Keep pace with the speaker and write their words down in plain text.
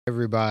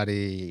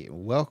Everybody,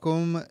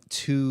 welcome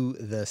to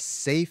the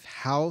Safe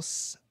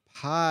House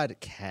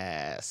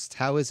podcast.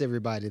 How is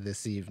everybody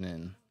this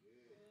evening?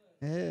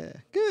 Yeah,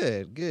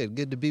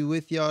 good to be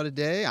with y'all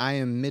today. I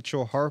am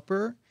Mitchell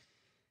Harper,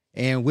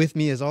 and with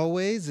me, as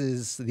always,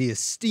 is the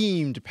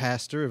esteemed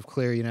pastor of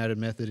Clare United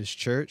Methodist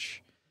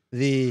Church,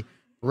 the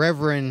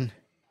Reverend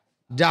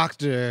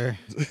Dr.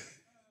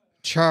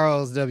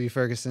 Charles W.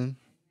 Ferguson.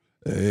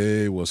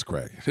 Hey, what's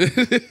cracking?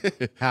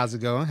 How's it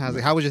going?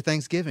 How was your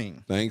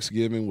Thanksgiving?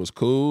 Thanksgiving was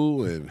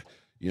cool, and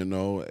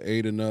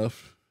ate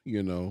enough.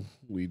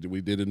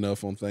 We did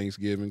enough on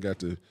Thanksgiving. Got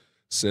to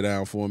sit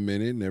down for a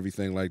minute and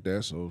everything like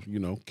that. So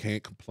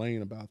can't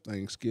complain about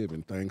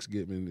Thanksgiving.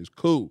 Thanksgiving is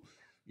cool.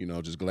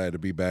 Just glad to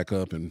be back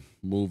up and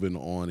moving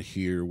on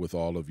here with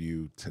all of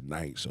you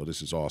tonight. So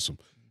this is awesome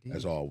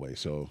as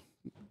always. So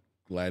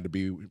glad to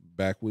be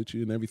back with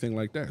you and everything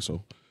like that.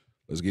 So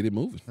let's get it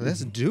moving.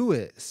 Let's do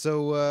it.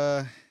 So,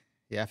 I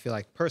feel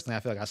like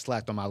I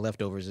slacked on my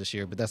leftovers this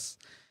year, but that's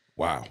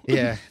Wow.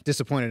 yeah,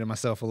 disappointed in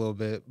myself a little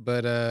bit.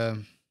 But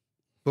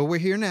we're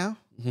here now.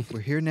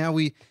 We're here now.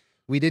 We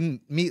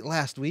didn't meet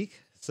last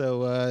week,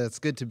 so it's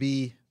good to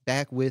be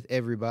back with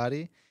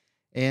everybody.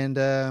 And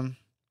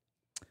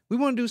we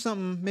want to do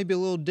something maybe a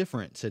little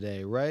different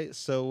today, right?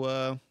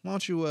 So why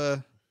don't you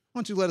let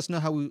us know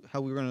how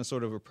we're going to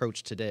sort of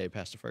approach today,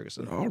 Pastor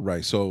Ferguson? All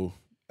right. So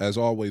as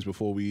always,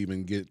 before we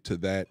even get to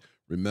that,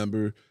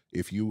 remember,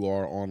 if you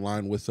are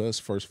online with us,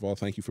 first of all,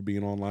 thank you for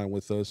being online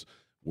with us.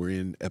 We're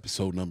in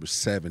episode number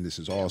 7. This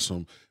is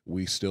awesome.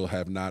 We still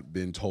have not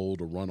been told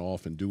to run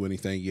off and do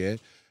anything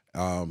yet.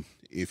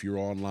 If you're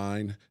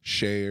online,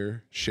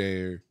 share.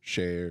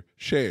 That's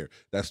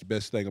the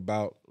best thing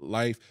about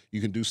life. You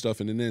can do stuff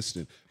in an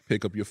instant.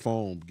 Pick up your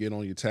phone, get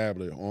on your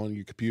tablet, on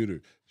your computer,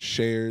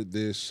 share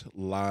this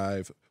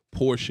live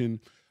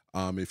portion.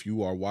 If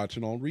you are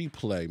watching on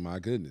replay, my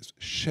goodness,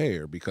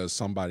 share, because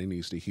somebody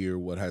needs to hear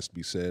what has to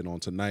be said on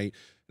tonight.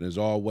 And as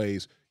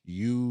always,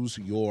 use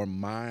your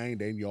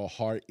mind and your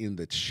heart in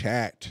the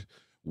chat.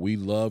 We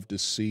love to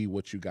see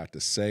what you got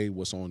to say,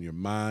 what's on your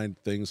mind,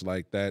 things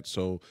like that.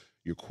 So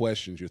your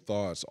questions, your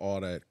thoughts,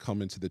 all that,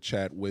 come into the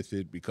chat with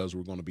it, because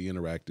we're going to be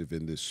interactive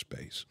in this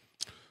space.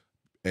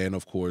 And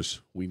of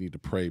course, we need to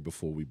pray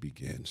before we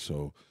begin.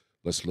 So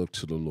let's look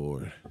to the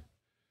Lord.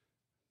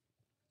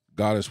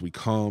 God, as we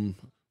come,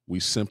 we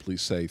simply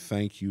say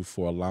thank you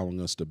for allowing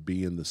us to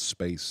be in the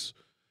space,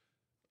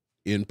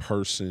 in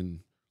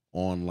person,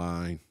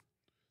 online.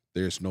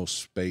 There's no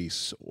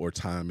space or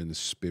time in the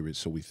spirit,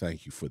 so we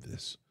thank you for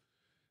this.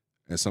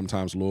 And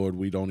sometimes, Lord,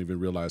 we don't even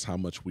realize how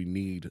much we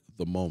need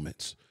the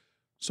moments.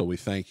 So we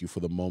thank you for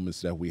the moments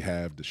that we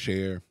have to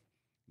share.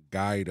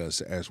 Guide us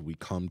as we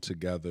come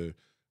together.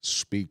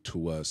 Speak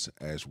to us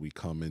as we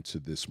come into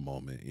this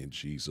moment. In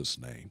Jesus'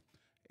 name,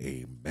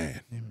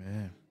 amen.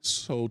 Amen.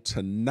 So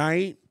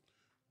tonight,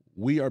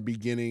 we are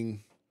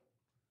beginning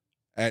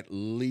at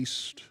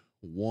least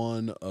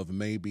one of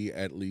maybe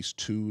at least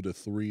 2 to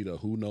 3 to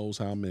who knows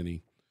how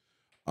many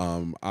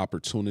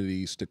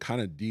opportunities to kind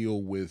of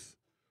deal with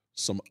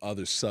some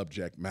other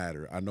subject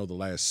matter. I know the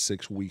last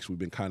 6 weeks we've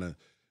been kind of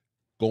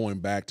going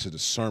back to the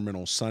sermon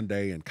on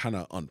Sunday and kind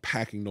of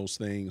unpacking those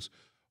things.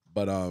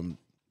 But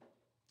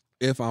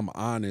if I'm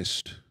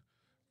honest,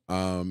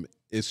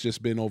 it's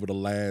just been over the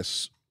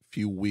last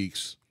few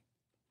weeks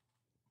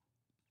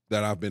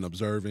that I've been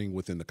observing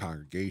within the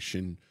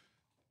congregation,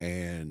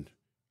 and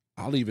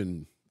I'll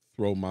even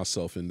throw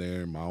myself in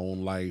there in my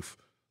own life,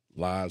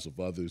 lives of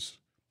others.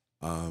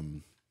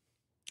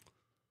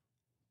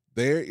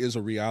 There is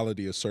a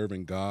reality of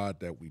serving God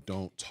that we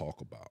don't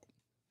talk about.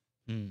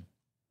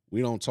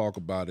 We don't talk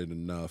about it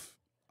enough.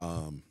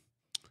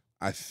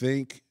 I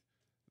think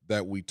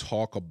that we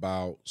talk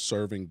about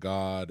serving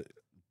God,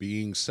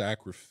 being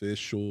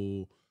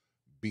sacrificial,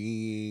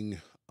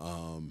 being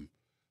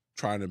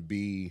trying to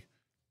be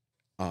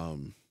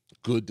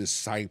good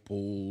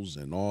disciples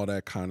and all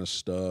that kind of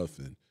stuff.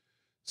 And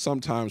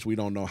sometimes we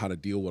don't know how to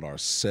deal with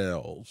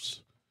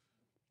ourselves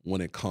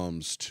when it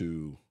comes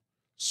to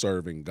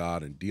serving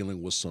God and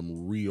dealing with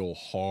some real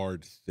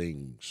hard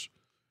things.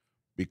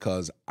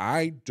 Because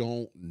I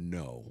don't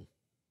know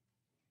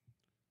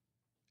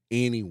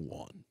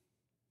anyone,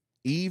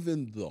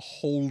 even the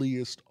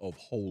holiest of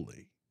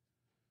holy,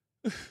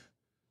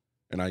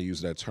 and I use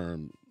that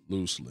term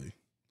loosely,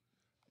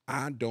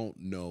 I don't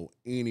know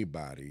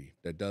anybody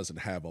that doesn't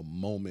have a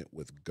moment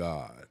with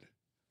God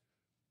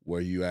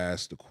where you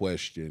ask the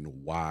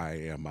question, why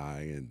am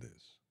I in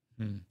this?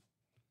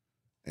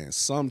 And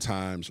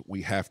sometimes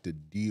we have to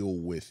deal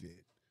with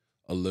it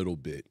a little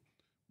bit.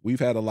 We've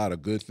had a lot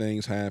of good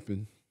things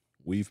happen.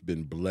 We've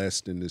been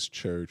blessed in this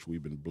church.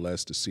 We've been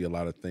blessed to see a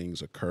lot of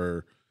things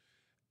occur.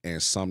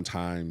 And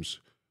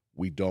sometimes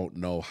we don't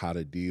know how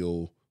to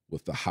deal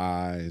with the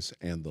highs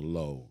and the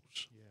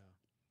lows.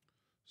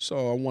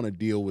 So I want to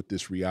deal with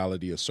this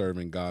reality of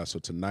serving God. So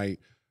tonight,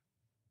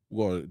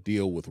 we're going to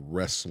deal with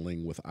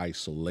wrestling with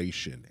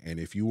isolation. And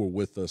if you were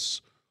with us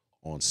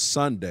on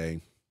Sunday,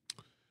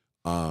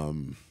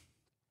 you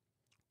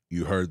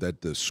heard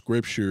that the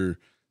scripture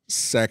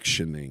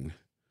sectioning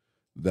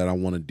that I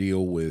want to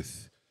deal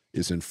with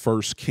is in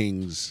 1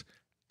 Kings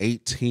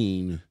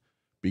 18,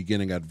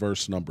 beginning at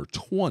verse number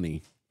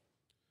 20.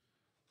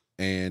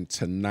 And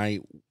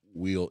tonight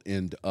we'll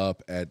end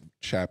up at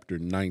chapter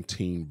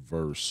 19,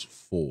 verse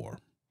 4.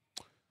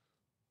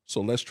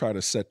 So let's try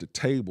to set the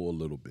table a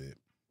little bit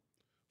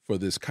for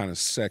this kind of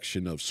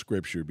section of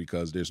scripture,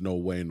 because there's no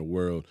way in the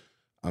world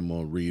I'm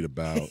going to read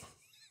about.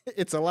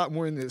 It's a lot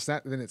more than it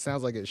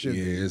sounds like it should be.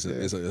 Yeah,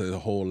 it's a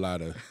whole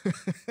lot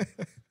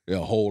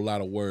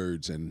of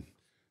words, and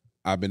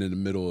I've been in the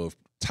middle of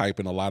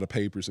typing a lot of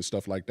papers and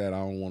stuff like that. I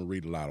don't want to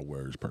read a lot of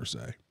words per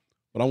se,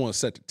 but I want to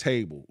set the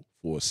table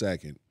for a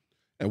second,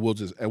 and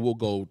we'll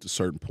go to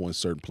certain points,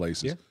 certain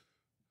places. Yeah.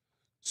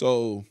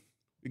 So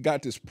we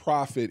got this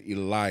prophet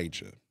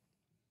Elijah,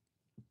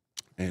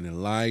 and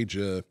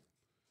Elijah has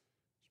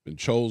been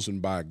chosen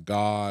by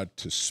God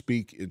to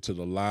speak into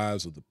the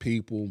lives of the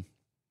people,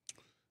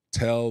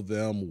 tell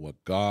them what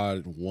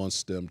God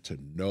wants them to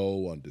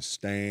know,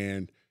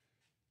 understand,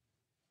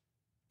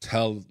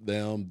 tell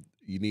them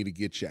you need to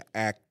get your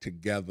act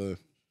together.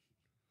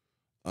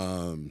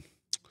 And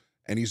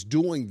he's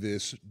doing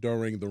this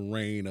during the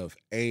reign of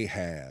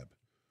Ahab,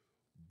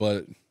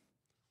 but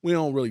we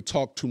don't really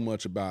talk too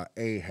much about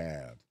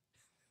Ahab.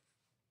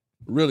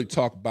 We really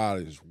talk about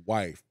his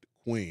wife, the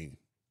queen,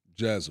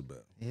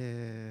 Jezebel.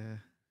 Yeah.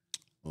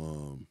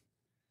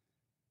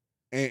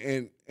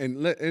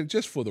 And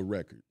just for the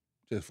record,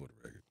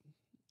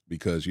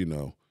 because, you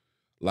know,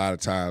 a lot of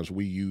times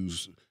we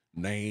use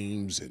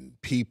names and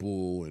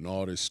people and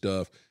all this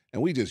stuff,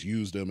 and we just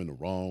use them in the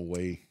wrong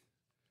way.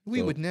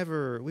 We would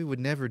never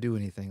do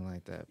anything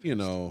like that. You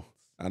know,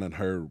 I done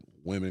heard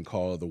women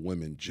call the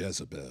women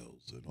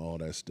Jezebels and all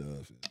that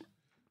stuff.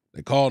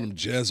 They called them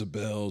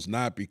Jezebels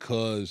not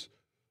because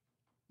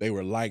they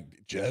were like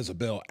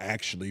Jezebel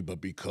actually, but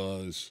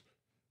because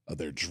of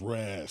their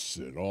dress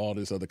and all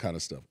this other kind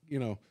of stuff. You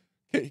know,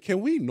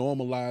 can we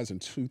normalize in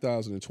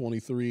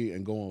 2023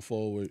 and going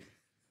forward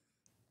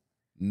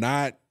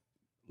not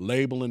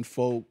labeling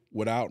folk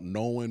without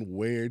knowing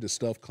where the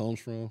stuff comes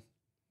from?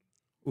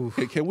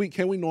 Can we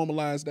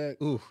normalize that?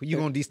 Ooh, you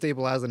gonna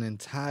destabilize an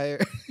entire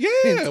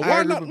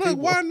why not? Look,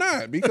 why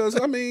not? Because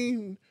I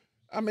mean,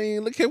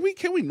 look, can we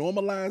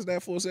normalize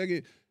that for a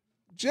second?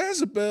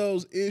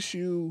 Jezebel's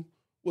issue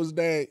was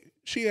that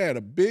she had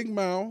a big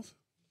mouth,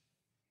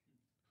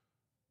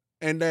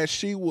 and that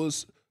she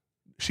wasn't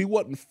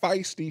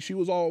feisty. She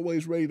was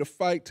always ready to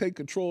fight, take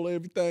control of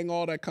everything,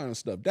 all that kind of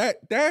stuff.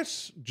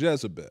 That's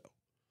Jezebel.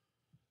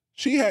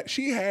 She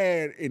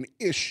had an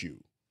issue,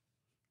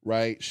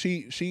 right?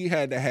 She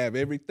had to have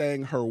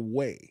everything her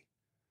way.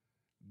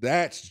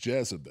 That's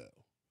Jezebel.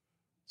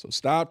 So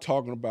stop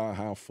talking about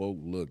how folk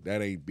look.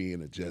 That ain't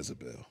being a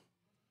Jezebel.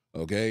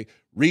 Okay?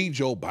 Read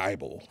your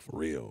Bible for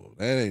real.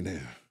 That ain't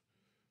there.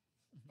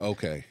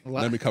 Okay. A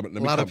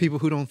lot of people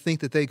who don't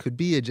think that they could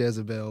be a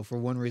Jezebel for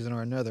one reason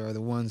or another are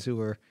the ones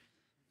who are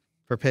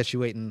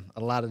perpetuating a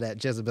lot of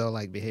that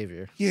Jezebel-like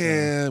behavior.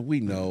 Yeah, we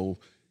know.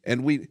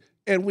 And we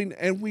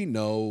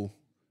know,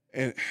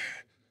 and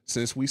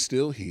since we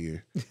still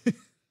here,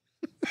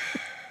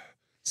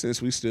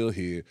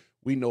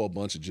 we know a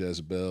bunch of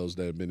Jezebels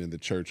that have been in the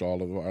church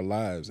all of our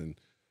lives, and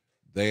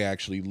they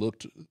actually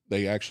looked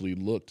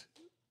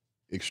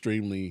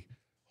extremely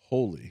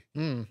holy.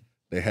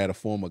 They had a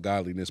form of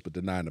godliness, but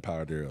denying the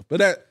power thereof.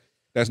 But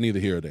that's neither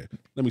here or there.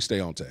 Let me stay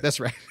on task. That's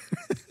right.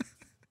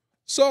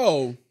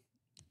 So,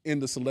 in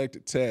the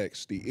selected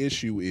text, the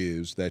issue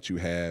is that you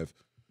have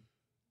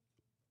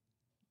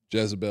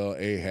Jezebel,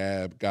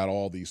 Ahab, got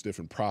all these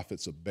different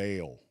prophets of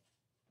Baal.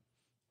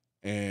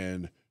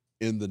 And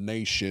in the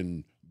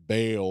nation,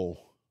 Baal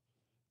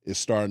is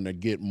starting to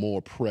get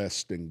more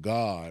pressed than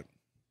God.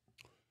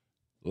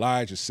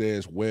 Elijah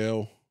says,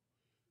 well,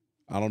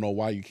 I don't know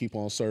why you keep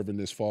on serving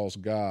this false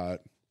God,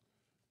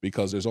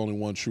 because there's only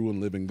one true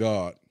and living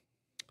God.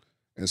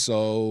 And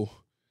so,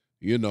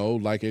 you know,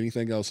 like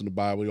anything else in the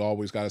Bible, you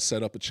always got to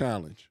set up a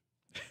challenge.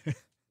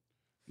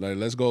 Like,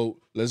 let's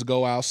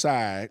go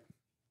outside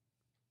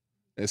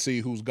and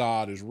see whose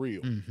God is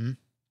real. Mm-hmm.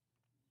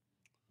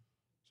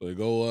 So they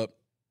go up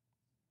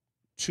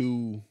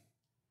 2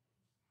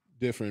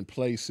 different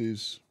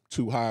places,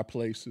 2 high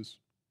places.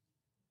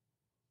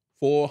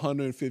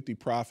 450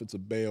 prophets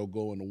of Baal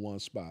go into one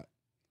spot.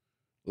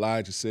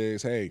 Elijah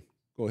says, hey,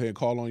 go ahead and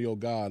call on your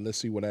God. Let's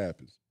see what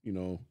happens. You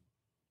know,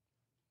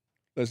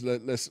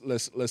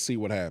 let's see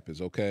what happens,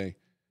 okay?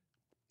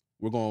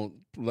 We're going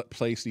to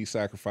place these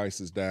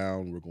sacrifices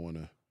down. We're going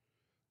to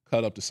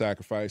cut up the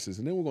sacrifices,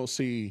 and then we're going to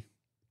see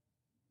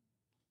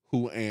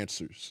who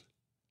answers.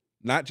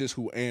 Not just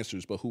who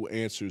answers, but who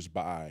answers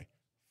by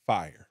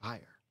fire.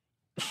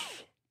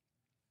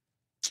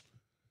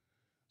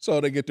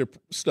 So they get their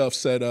stuff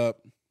set up.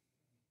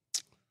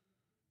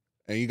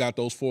 And you got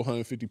those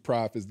 450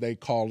 prophets, they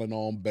calling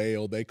on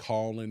Baal, they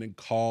calling and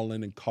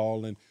calling and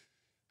calling.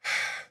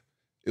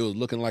 It was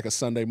looking like a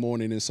Sunday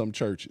morning in some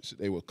churches.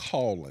 They were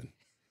calling.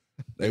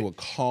 They were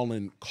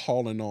calling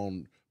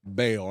on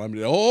Baal. I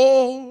mean,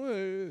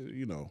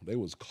 you know, they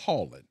was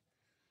calling.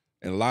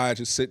 And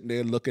Elijah's sitting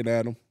there looking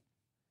at them.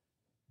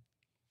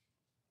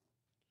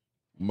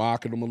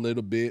 mocking him a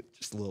little bit.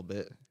 Just a little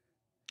bit.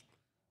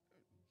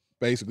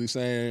 Basically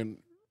saying,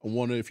 I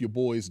wonder if your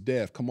boy's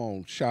deaf. Come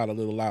on, shout a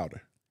little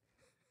louder.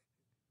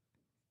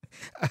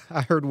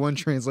 I heard one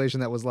translation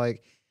that was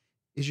like,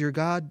 is your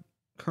God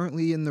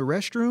currently in the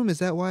restroom? Is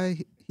that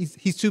why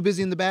he's too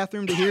busy in the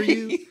bathroom to hear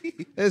you?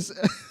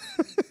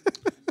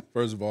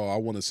 First of all, I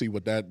want to see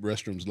what that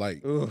restroom's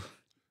like. Ugh.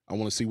 I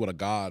want to see what a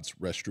God's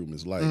restroom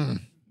is like.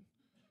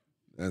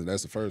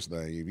 That's the first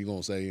thing. If you're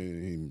going to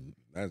say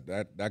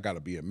that got to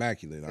be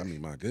immaculate, I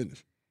mean, my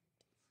goodness.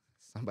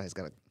 Somebody's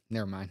got to,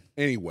 never mind.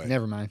 Anyway.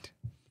 Never mind.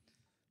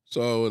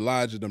 So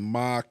Elijah done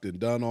mocked and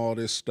done all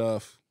this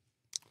stuff.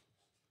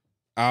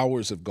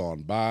 Hours have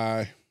gone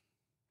by.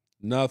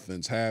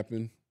 Nothing's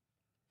happened.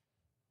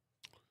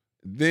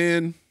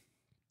 Then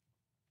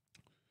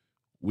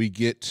we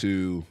get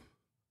to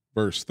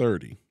verse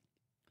 30.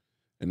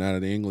 And out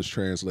of the English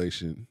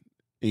translation,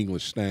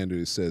 English Standard,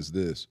 it says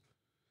this.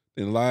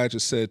 Then Elijah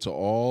said to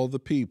all the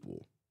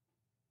people,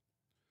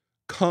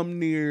 come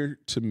near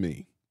to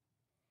me.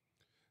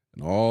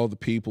 And all the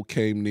people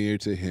came near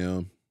to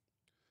him.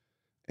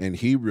 And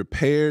he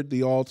repaired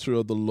the altar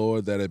of the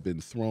Lord that had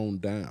been thrown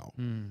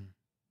down.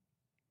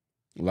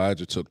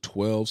 Elijah took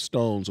 12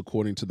 stones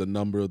according to the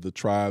number of the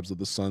tribes of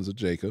the sons of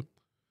Jacob,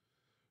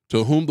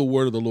 to whom the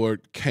word of the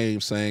Lord came,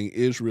 saying,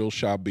 Israel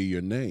shall be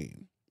your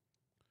name.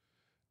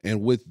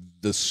 And with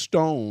the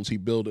stones he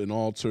built an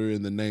altar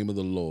in the name of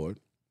the Lord,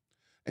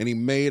 and he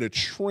made a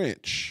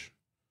trench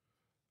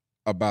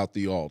about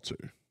the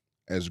altar,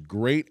 as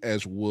great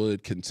as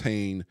would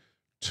contain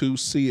 2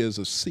 seahs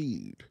of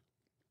seed.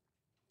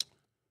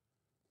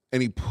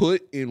 And he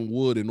put in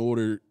wood in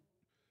order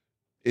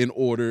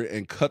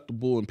and cut the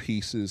bull in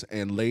pieces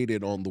and laid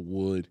it on the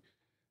wood.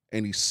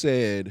 And he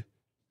said,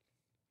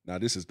 now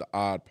this is the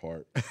odd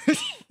part,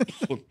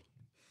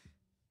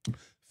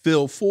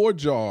 fill 4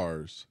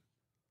 jars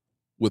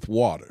with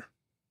water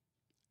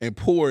and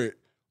pour it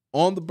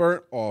on the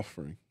burnt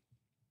offering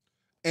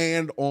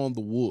and on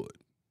the wood.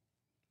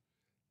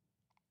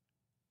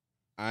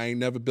 I ain't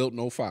never built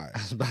no fire. I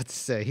was about to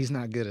say, he's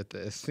not good at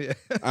this.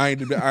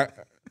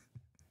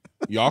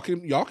 Y'all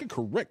can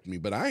correct me,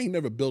 but I ain't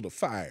never built a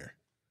fire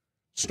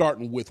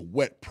starting with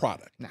wet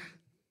product.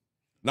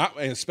 Nah.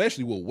 And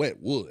especially with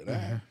wet wood.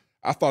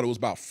 I thought it was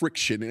about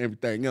friction and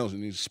everything else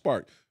and it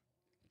sparked.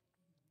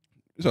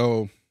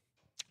 So,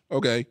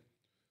 okay.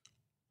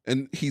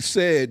 And he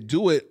said,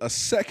 do it a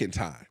second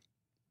time.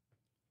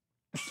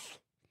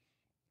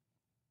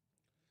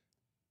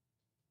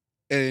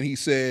 And he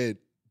said,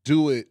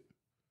 do it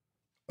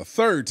a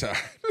third time.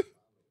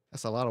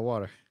 That's a lot of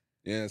water.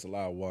 Yeah, it's a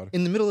lot of water.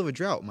 In the middle of a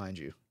drought, mind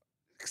you.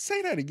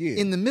 Say that again.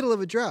 In the middle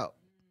of a drought.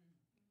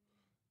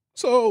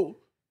 So,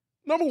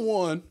 number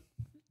one,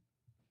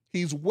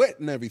 he's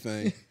wetting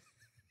everything.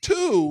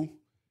 2,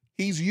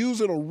 he's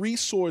using a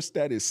resource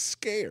that is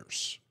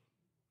scarce.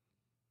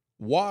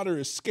 Water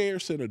is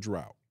scarce in a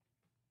drought.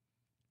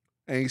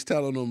 And he's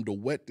telling them to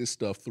wet this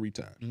stuff 3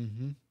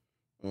 times.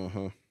 And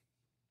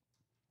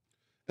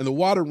the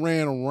water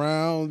ran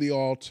around the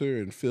altar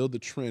and filled the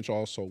trench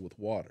also with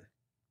water.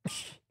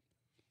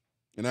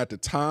 And at the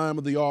time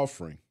of the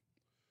offering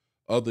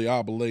of the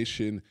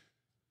oblation,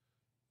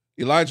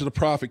 Elijah the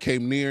prophet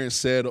came near and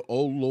said,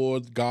 O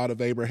Lord, God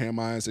of Abraham,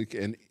 Isaac,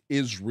 and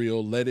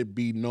Israel, let it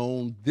be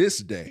known this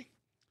day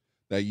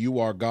that you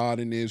are God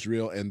in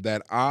Israel, and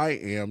that I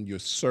am your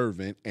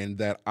servant, and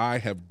that I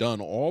have done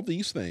all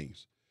these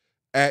things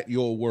at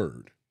your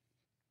word.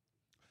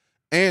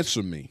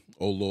 Answer me,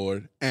 O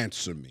Lord,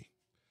 answer me,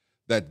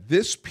 that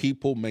this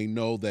people may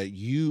know that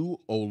you,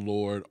 O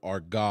Lord, are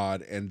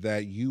God, and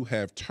that you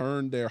have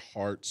turned their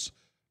hearts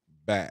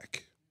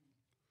back.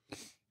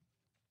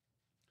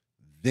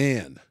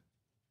 Then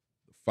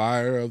the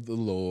fire of the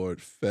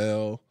Lord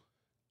fell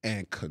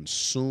and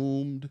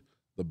consumed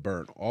the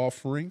burnt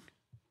offering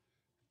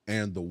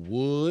and the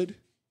wood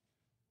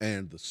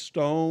and the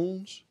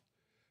stones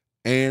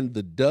and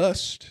the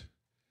dust,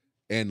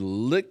 and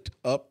licked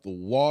up the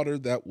water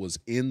that was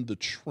in the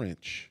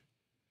trench.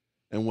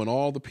 And when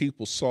all the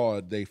people saw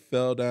it, they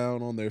fell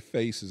down on their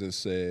faces and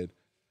said,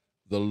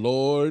 the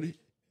Lord,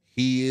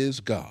 he is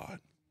God.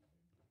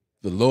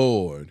 The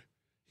Lord,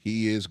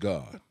 he is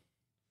God.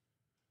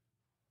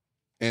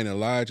 And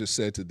Elijah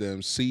said to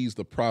them, seize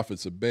the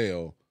prophets of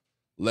Baal,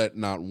 let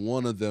not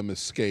one of them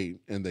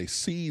escape. And they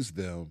seized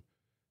them,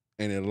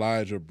 and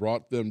Elijah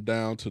brought them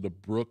down to the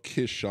brook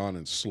Kishon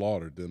and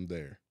slaughtered them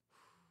there.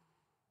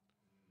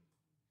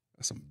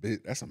 That's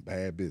some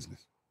bad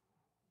business.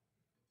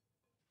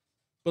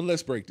 But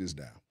let's break this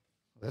down.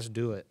 Let's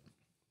do it.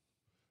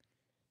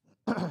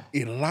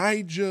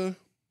 Elijah,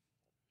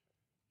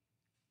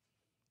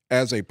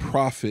 as a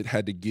prophet,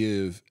 had to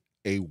give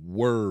a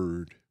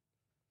word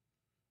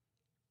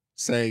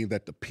saying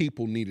that the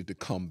people needed to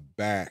come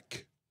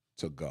back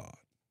to God.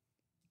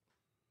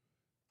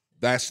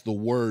 That's the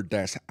word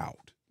that's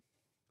out.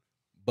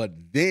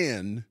 But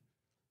then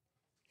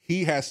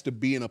he has to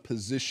be in a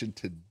position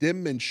to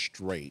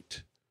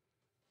demonstrate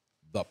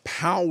the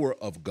power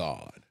of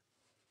God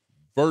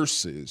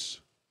versus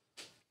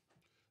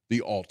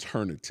the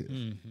alternative.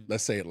 Mm-hmm.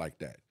 Let's say it like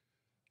that.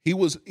 He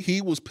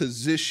was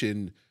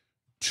positioned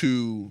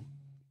to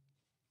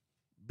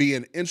be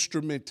an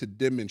instrument to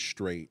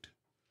demonstrate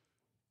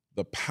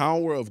the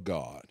power of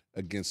God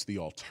against the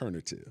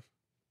alternative.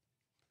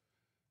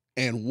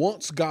 And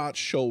once God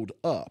showed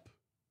up,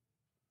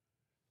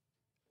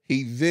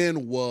 he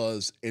then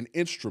was an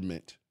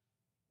instrument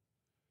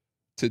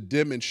to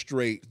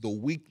demonstrate the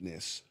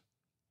weakness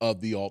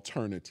of the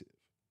alternative.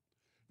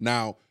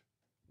 Now,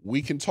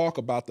 we can talk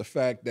about the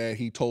fact that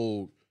he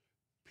told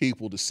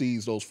people to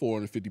seize those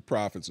 450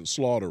 prophets and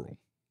slaughter them,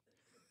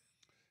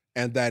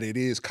 and that it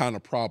is kind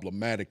of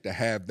problematic to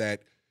have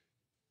that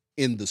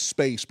in the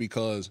space,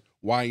 because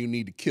why you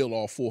need to kill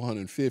all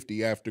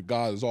 450 after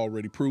God has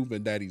already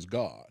proven that he's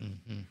God.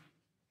 Mm-hmm.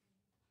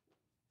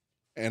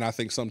 And I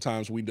think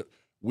sometimes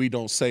we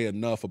don't say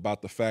enough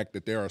about the fact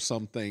that there are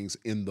some things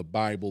in the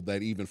Bible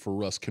that even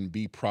for us can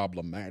be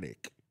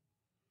problematic.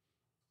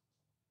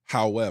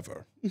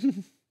 However,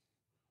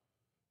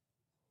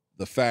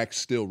 the fact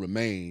still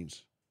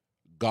remains,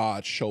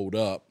 God showed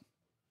up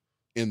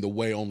in the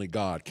way only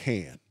God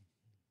can.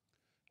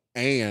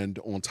 And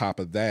on top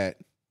of that,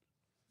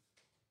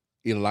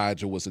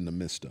 Elijah was in the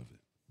midst of it.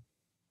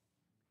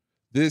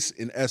 This,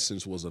 in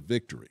essence, was a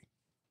victory.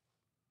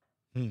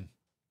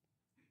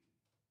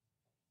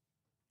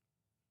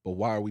 But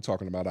why are we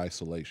talking about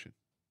isolation?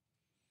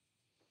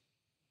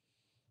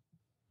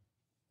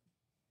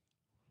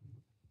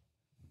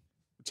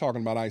 We're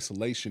talking about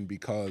isolation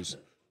because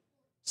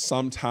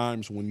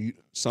sometimes when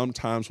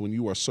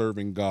you are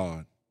serving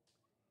God,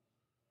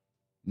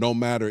 no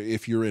matter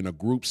if you're in a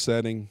group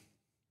setting,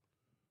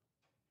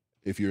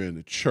 if you're in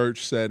a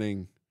church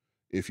setting,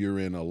 if you're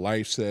in a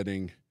life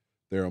setting,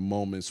 there are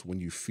moments when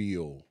you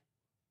feel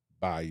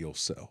by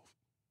yourself.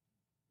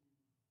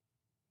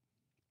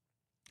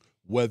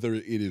 Whether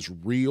it is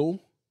real,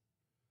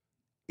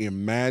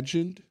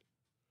 imagined,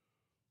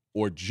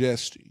 or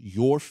just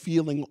your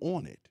feeling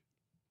on it,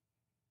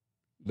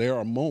 there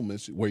are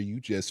moments where you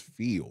just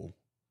feel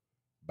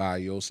by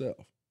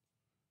yourself.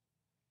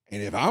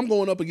 And if I'm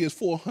going up against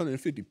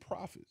 450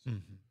 prophets,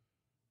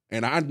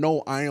 and I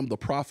know I am the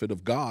prophet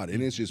of God,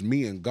 and it's just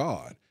me and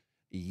God,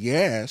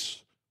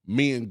 yes,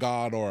 me and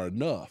God are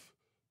enough,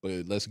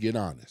 but let's get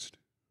honest.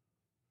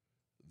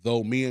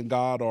 Though me and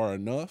God are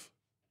enough,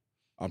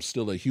 I'm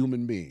still a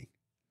human being,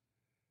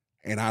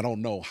 and I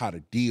don't know how to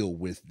deal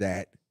with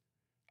that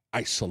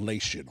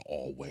isolation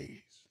always.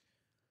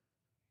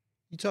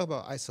 You talk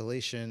about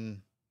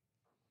isolation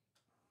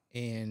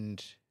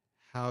and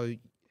how you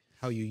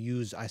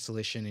use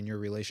isolation in your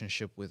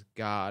relationship with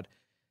God.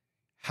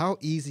 How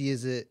easy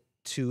is it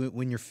to,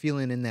 when you're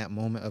feeling in that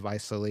moment of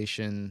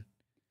isolation,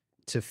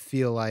 to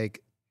feel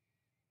like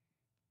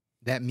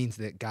that means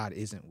that God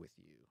isn't with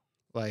you?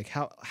 Like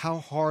how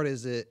hard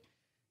is it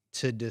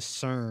to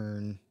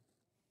discern,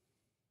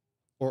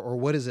 or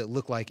what does it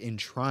look like in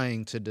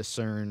trying to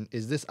discern,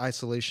 is this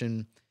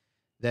isolation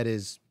that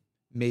is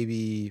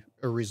maybe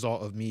a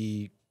result of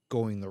me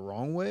going the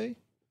wrong way?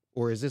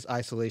 Or is this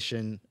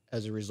isolation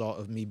as a result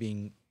of me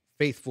being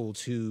faithful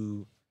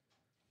to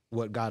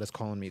what God is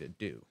calling me to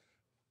do?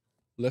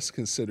 Let's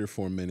consider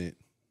for a minute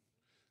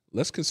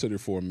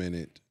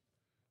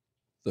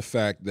the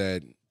fact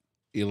that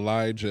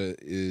Elijah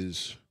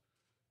is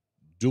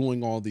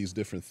doing all these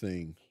different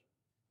things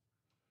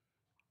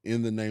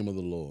in the name of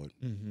the Lord,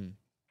 and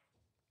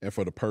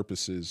for the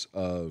purposes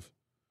of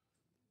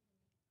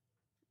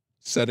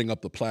setting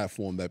up the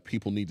platform that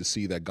people need to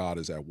see that God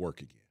is at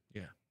work again.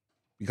 Yeah.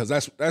 Because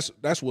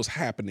that's what's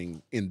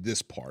happening in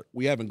this part.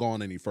 We haven't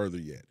gone any further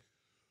yet.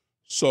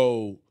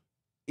 So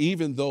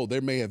even though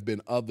there may have been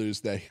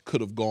others that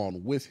could have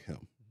gone with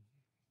him,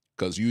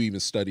 because you even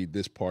studied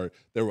this part,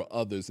 there were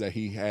others that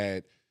he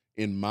had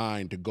in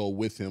mind to go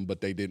with him, but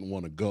they didn't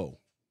want to go.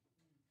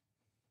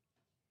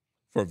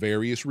 For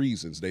various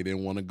reasons, they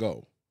didn't want to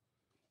go.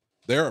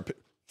 Let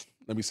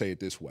me say it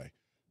this way.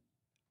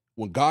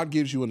 When God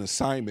gives you an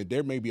assignment,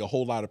 there may be a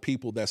whole lot of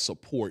people that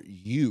support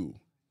you,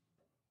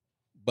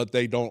 but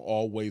they don't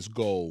always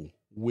go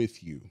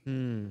with you.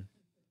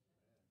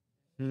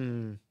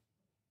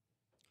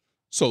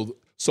 So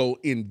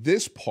in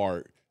this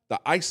part, the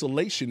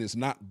isolation is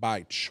not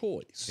by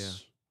choice.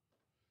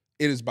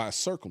 Yeah. It is by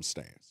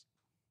circumstance.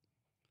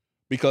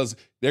 Because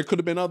there could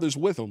have been others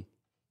with him,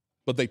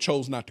 but they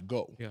chose not to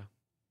go. Yeah.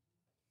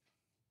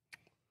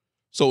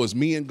 So it's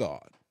me and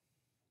God.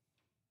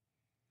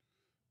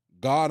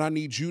 God, I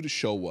need you to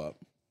show up.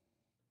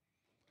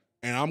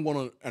 And I'm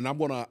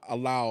gonna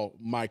allow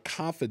my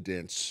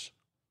confidence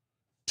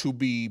to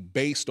be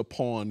based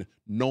upon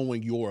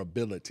knowing your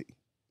ability.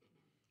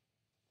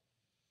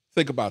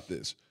 Think about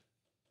this.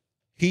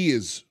 He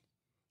is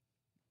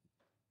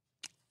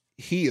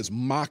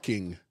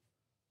mocking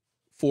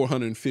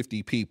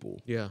 450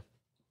 people. Yeah.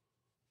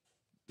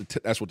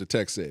 That's what the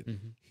text said.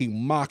 He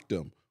mocked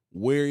them.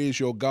 Where is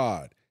your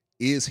God?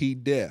 Is he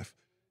deaf?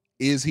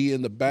 Is he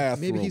in the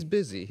bathroom? Maybe he's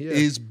busy. Yeah.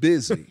 Is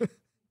busy.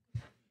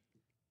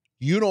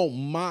 You don't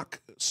mock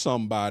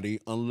somebody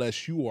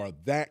unless you are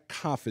that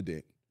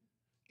confident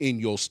in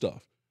your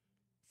stuff.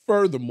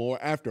 Furthermore,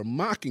 after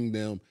mocking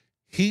them,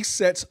 he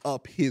sets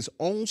up his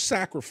own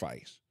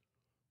sacrifice,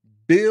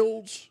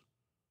 builds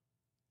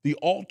the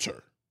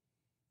altar,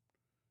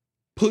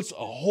 puts a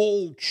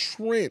whole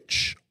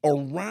trench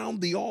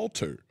around the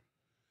altar,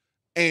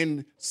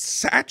 and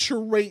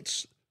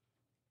saturates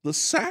the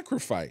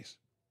sacrifice.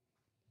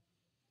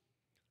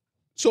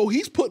 So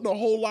he's putting a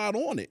whole lot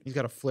on it. He's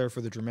got a flair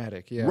for the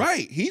dramatic. Yeah.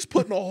 Right. He's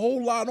putting a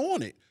whole lot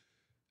on it.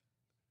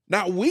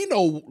 Now, we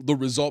know the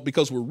result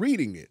because we're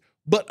reading it.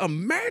 But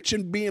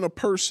imagine being a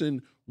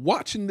person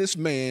watching this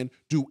man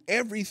do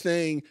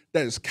everything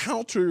that is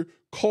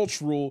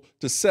counter-cultural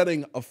to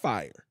setting a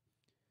fire.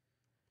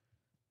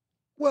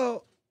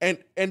 Well, and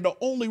the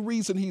only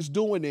reason he's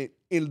doing it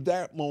in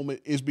that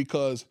moment is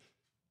because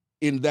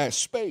in that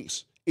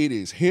space, it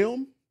is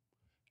him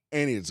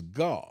and it's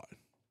God.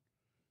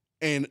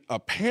 And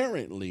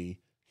apparently,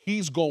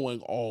 he's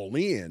going all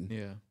in.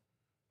 Yeah.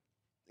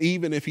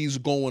 Even if he's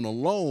going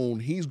alone,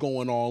 he's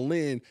going all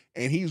in,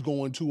 and he's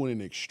going to an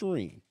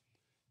extreme.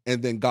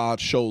 And then God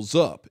shows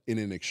up in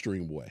an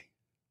extreme way.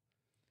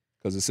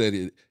 Because it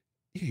said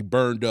he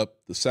burned up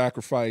the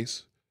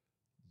sacrifice,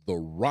 the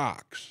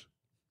rocks.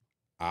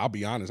 I'll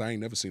be honest, I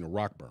ain't never seen a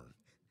rock burn.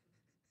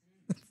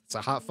 It's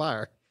a hot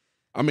fire.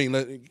 I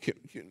mean,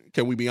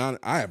 can we be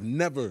honest? I have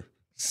never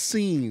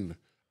seen,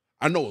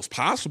 I know it's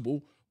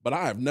possible, but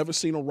I have never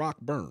seen a rock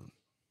burn.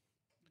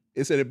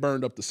 It said it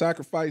burned up the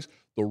sacrifice,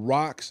 the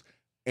rocks,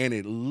 and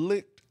it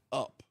licked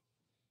up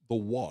the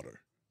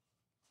water.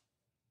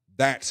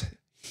 That's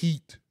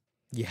heat.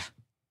 Yeah.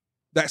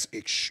 That's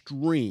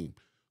extreme.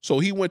 So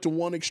he went to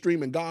one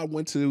extreme and God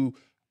went to,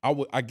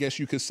 I guess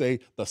you could say,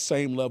 the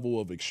same level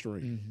of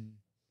extreme. Mm-hmm.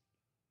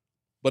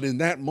 But in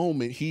that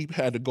moment, he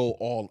had to go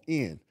all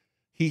in.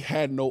 He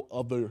had no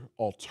other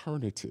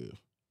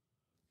alternative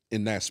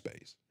in that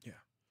space. Yeah.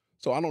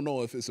 So I don't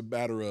know if it's a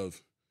matter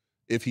of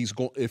if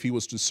he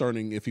was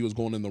discerning if he was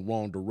going in the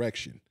wrong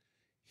direction.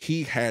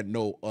 He had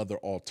no other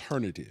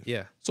alternative.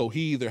 Yeah. So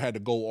he either had to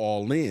go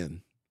all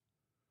in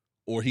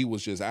or he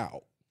was just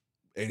out.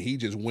 And he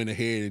just went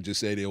ahead and just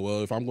said,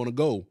 well, if I'm going to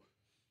go,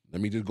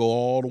 let me just go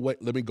all the way.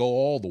 Let me go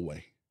all the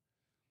way.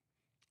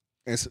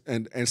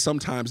 And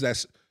sometimes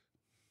that's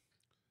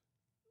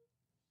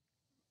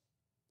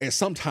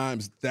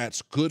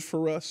good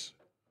for us.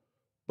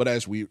 But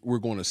as we're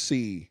going to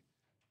see,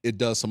 it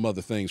does some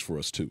other things for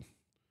us too.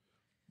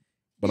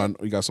 But I know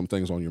you got some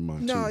things on your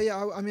mind too. No,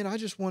 yeah. I mean, I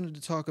just wanted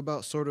to talk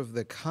about sort of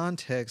the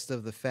context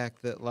of the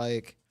fact that,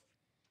 like,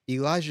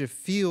 Elijah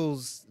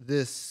feels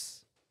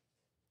this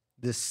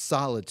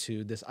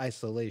solitude, this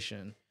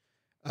isolation.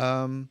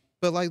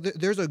 But like,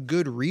 there's a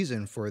good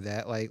reason for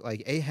that.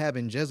 Like Ahab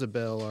and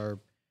Jezebel are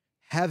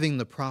having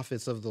the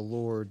prophets of the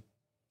Lord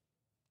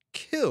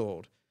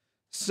killed.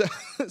 So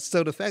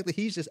the fact that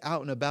he's just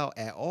out and about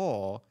at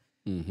all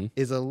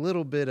is a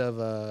little bit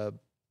of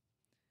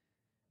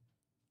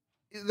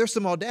there's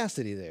some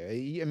audacity there.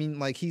 I mean,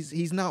 like,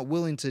 he's not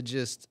willing to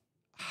just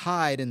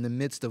hide in the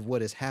midst of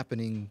what is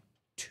happening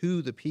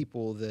to the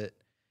people that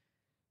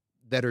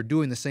are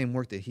doing the same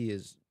work that he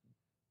is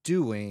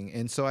doing.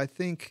 And so I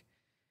think,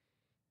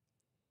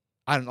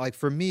 I don't like,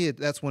 for me,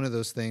 that's one of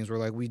those things where,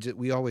 like,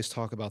 we always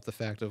talk about the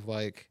fact of,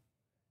 like,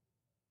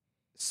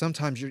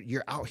 sometimes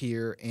you're out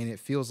here and it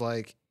feels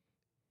like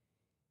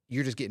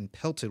you're just getting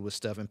pelted with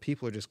stuff and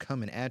people are just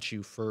coming at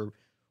you for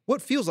what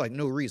feels like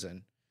no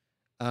reason.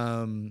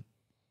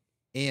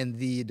 And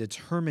the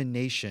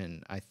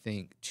determination, I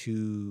think,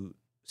 to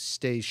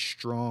stay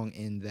strong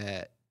in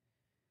that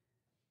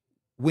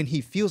when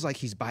he feels like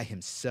he's by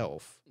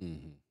himself,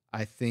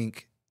 I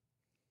think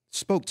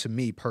spoke to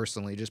me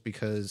personally, just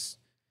because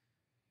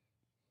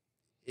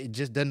it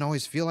just doesn't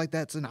always feel like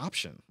that's an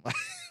option.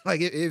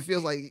 Like it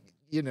feels like,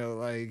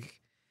 like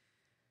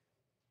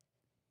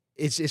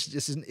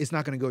it's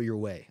not going to go your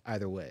way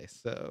either way.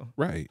 So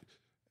right.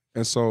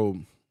 And so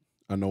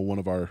I know one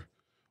of our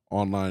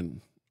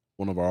online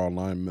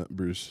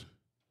members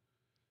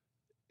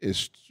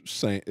is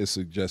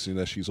suggesting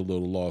that she's a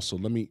little lost.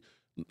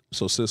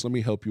 So sis, let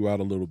me help you out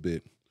a little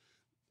bit.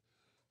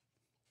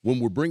 When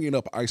we're bringing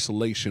up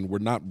isolation, we're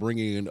not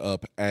bringing it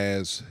up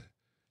as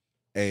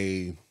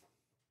a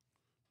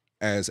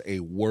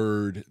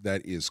word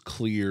that is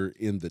clear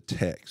in the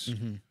text.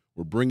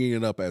 We're bringing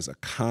it up as a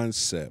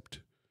concept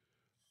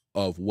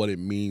of what it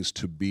means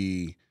to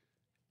be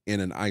in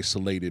an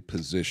isolated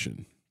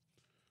position.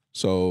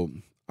 So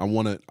I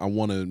want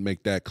to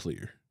make that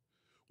clear.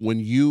 When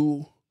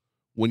you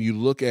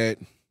look at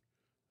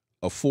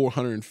a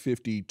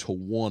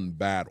 450-1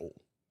 battle,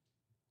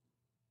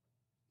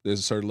 there's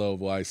a certain level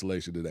of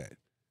isolation to that.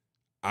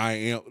 I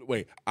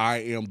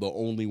am the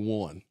only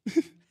one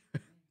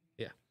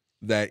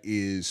that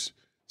is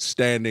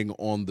standing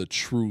on the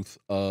truth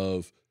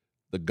of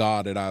the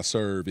God that I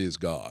serve is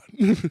God.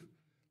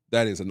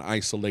 That is an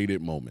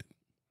isolated moment.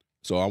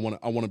 So I want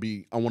to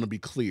be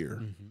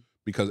clear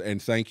because,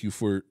 and thank you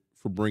for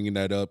bringing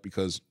that up,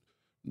 because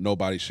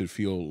nobody should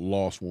feel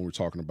lost when we're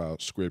talking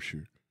about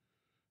scripture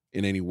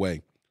in any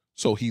way.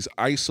 So he's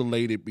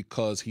isolated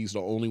because he's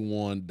the only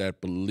one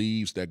that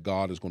believes that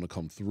God is going to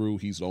come through.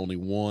 He's the only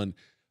one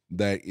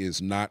that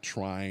is not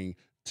trying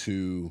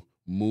to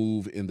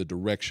move in the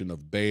direction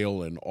of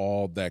Baal and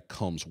all that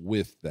comes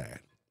with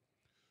that.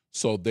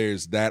 So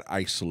there's that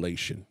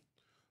isolation.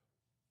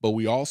 But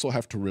we also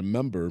have to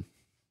remember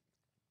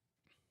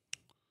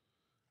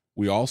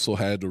we also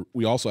have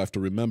to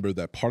remember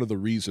that part of the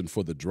reason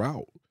for the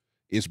drought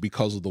is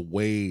because of the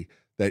way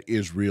that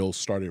Israel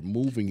started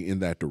moving in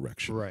that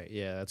direction. Right.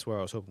 Yeah, that's where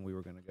I was hoping we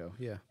were going to go.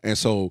 Yeah. And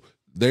so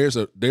there's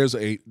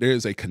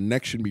a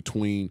connection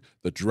between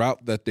the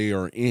drought that they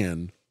are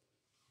in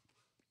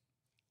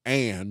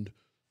and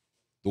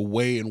the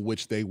way in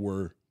which they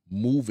were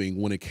moving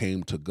when it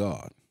came to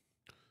God.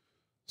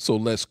 So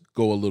let's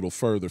go a little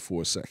further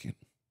for a second.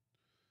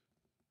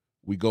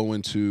 We go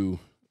into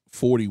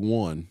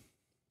 41.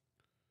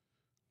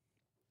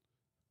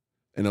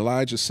 And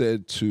Elijah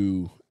said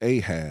to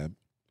Ahab,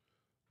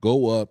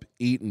 "Go up,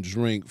 eat and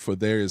drink, for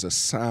there is a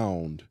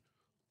sound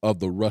of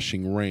the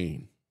rushing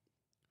rain."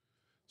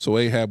 So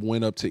Ahab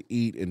went up to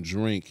eat and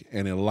drink,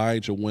 and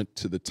Elijah went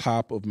to the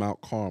top of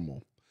Mount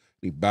Carmel.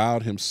 He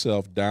bowed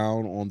himself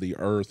down on the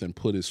earth and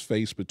put his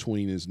face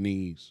between his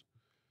knees.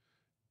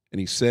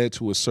 And he said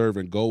to his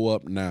servant, "Go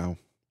up now,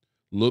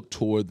 look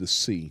toward the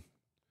sea."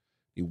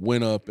 He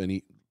went up and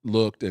he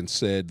looked and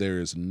said, "There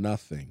is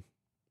nothing."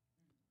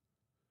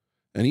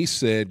 And he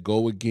said,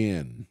 "Go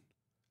again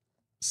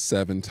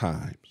 7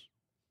 times.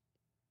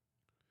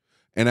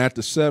 And at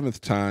the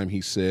 7th time he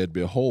said,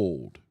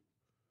 Behold,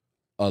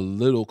 a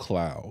little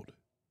cloud,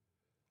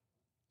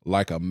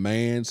 like a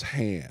man's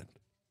hand,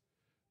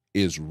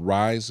 is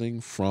rising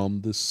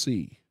from the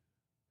sea."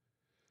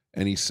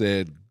 And he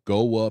said,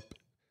 "Go up,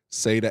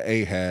 say to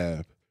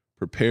Ahab,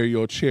 prepare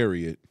your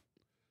chariot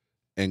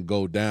and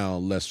go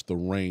down, lest the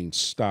rain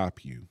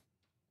stop you."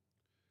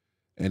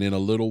 And in a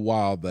little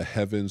while the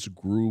heavens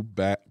grew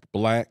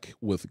black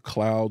with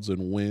clouds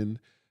and wind,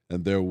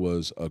 and there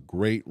was a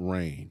great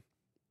rain.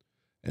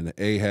 And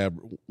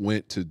Ahab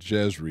went to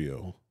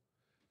Jezreel,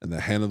 and the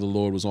hand of the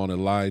Lord was on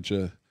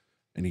Elijah,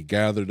 and he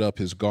gathered up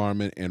his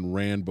garment and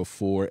ran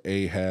before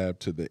Ahab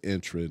to the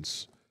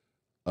entrance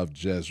of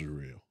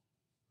Jezreel.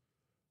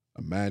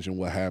 Imagine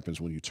what happens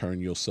when you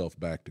turn yourself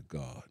back to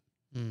God.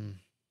 Mm.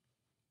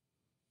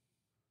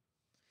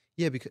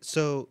 Yeah, because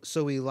so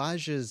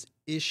Elijah's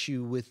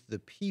issue with the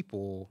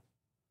people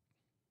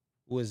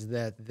was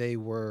that they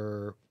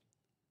were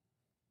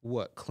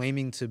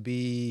claiming to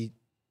be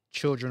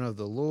children of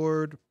the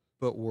Lord,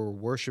 but were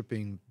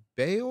worshiping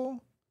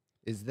Baal?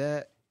 Is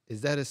that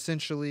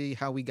essentially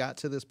how we got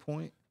to this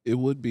point? It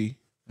would be.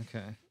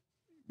 Okay.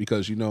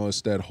 Because,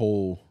 it's that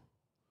whole,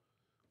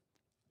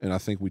 and I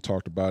think we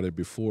talked about it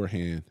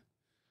beforehand,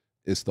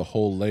 it's the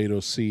whole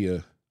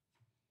Laodicea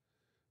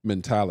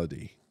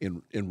mentality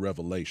in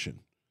Revelation.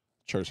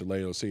 Church of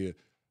Laodicea,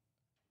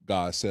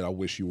 God said, "I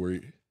wish you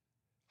were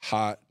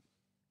hot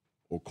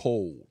or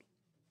cold."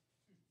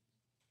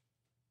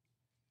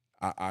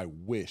 I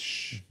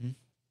wish. Mm-hmm.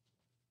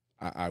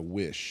 I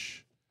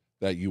wish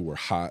that you were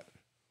hot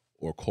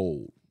or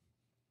cold.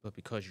 But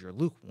because you're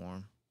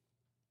lukewarm.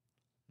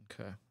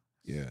 Okay.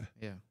 Yeah.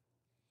 Yeah.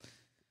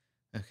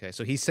 Okay.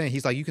 So he's saying,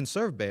 you can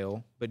serve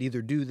Baal, but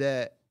either do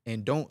that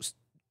and don't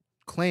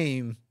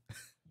claim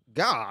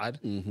God,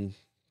 Mm-hmm.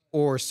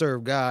 or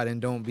serve God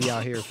and don't be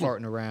out here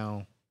farting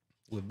around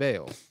with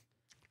Baal.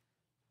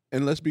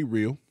 And let's be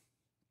real.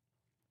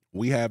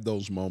 We have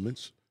those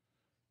moments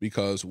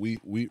because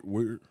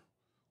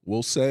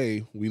we'll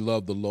say we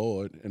love the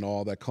Lord and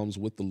all that comes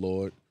with the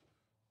Lord,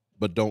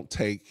 but don't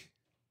take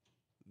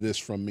this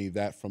from me,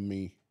 that from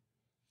me.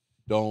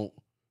 Don't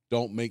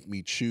make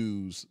me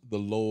choose the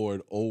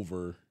Lord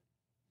over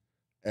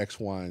X,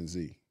 Y, and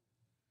Z.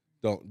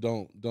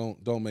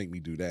 Don't make me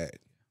do that.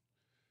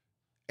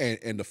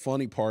 And the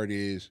funny part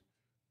is,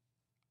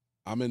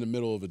 I'm in the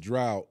middle of a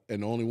drought,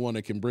 and the only one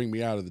that can bring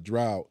me out of the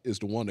drought is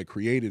the one that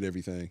created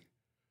everything.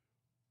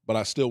 But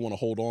I still want to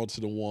hold on to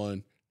the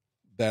one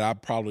that I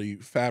probably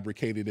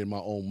fabricated in my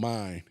own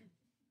mind.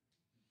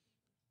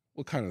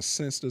 What kind of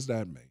sense does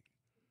that make?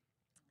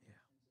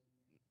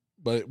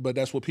 Yeah. But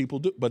that's what people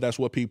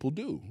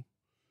do.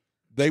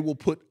 They will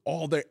put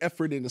all their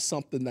effort into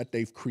something that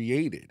they've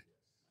created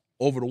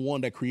over the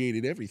one that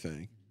created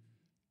everything.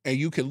 And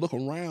you can look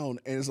around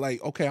and it's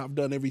like, okay, I've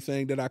done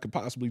everything that I could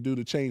possibly do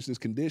to change this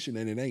condition,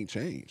 and it ain't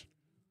changed.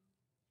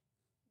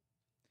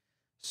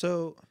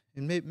 So,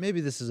 and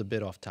maybe this is a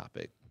bit off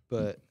topic,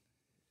 but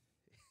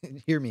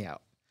hear me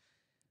out.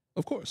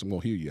 Of course, I'm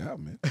gonna hear you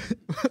out, man.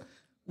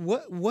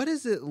 What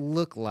does it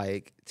look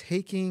like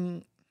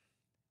taking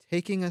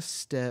a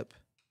step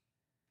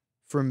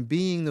from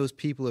being those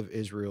people of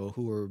Israel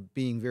who are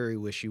being very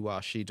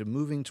wishy-washy to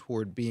moving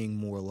toward being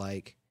more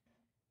like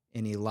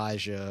an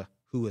Elijah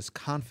who is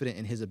confident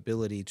in his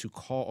ability to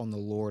call on the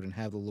Lord and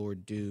have the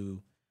Lord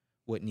do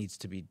what needs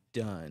to be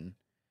done?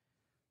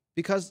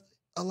 Because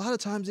a lot of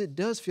times it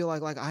does feel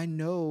like I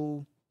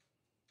know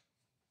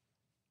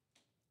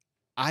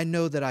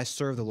that I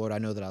serve the Lord, I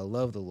know that I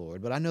love the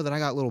Lord, but I know that I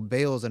got little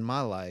Baals in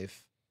my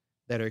life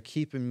that are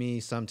keeping me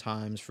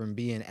sometimes from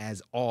being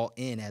as all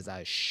in as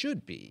I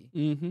should be.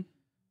 Mm-hmm.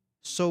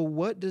 So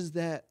what does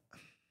that,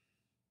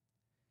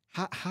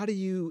 how do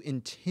you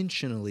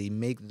intentionally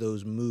make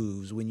those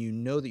moves when you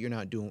know that you're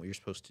not doing what you're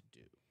supposed to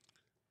do?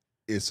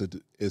 It's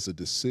a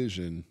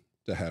decision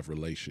to have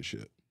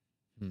relationship.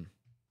 Hmm.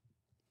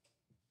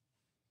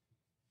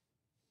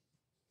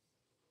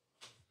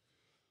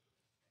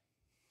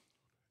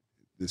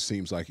 This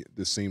seems like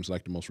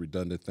the most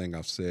redundant thing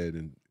I've said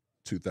in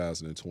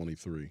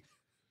 2023.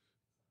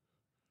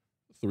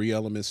 3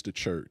 elements to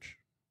church: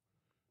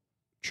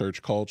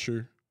 church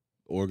culture,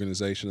 the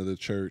organization of the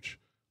church,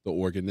 the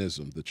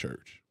organism, the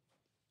church.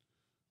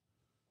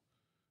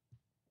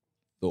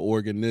 The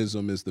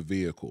organism is the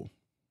vehicle.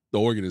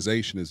 The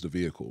organization is the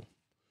vehicle.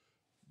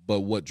 But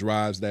what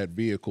drives that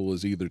vehicle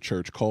is either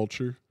church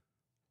culture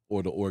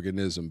or the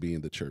organism being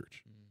the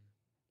church.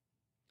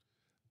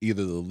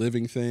 Either the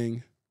living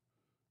thing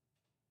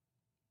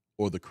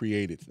or the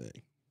created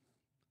thing.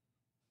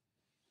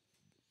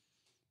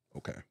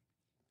 Okay.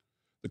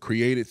 The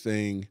created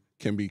thing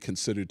can be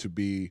considered to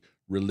be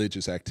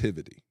religious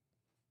activity.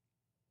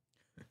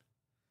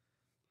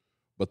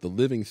 But the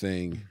living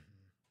thing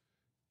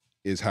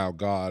is how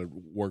God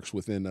works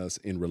within us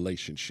in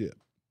relationship.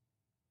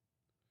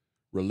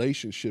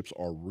 Relationships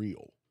are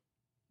real.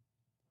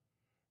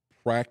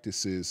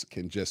 Practices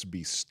can just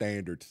be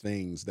standard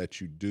things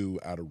that you do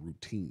out of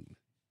routine.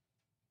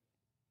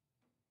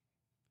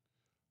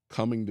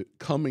 Coming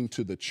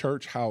to the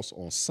church house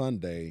on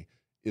Sunday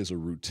is a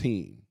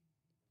routine.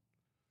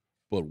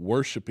 But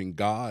worshiping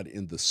God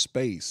in the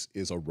space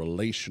is a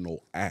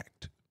relational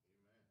act.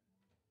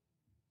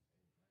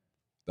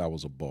 That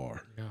was a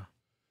bar. Yeah.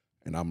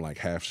 And I'm like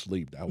half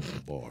asleep. That was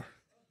a bar.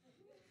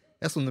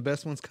 That's when the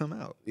best ones come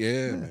out.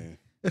 Yeah, man.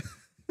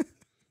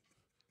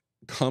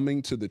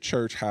 Coming to the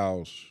church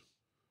house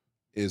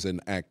is an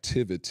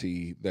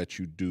activity that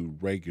you do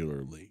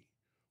regularly,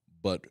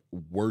 but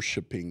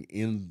worshiping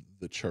in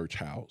the church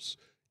house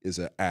is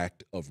an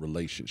act of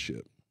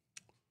relationship.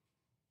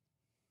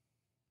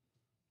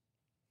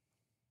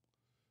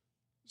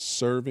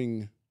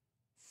 Serving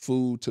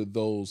food to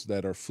those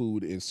that are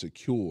food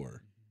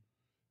insecure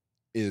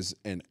is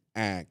an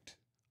act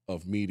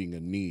of meeting a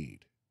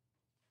need.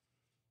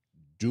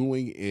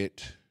 Doing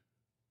it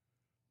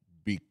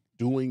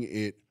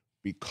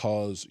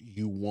because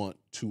you want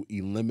to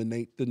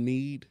eliminate the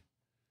need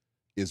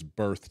is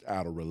birthed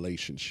out of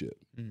relationship.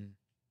 Mm.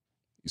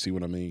 You see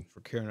what I mean? For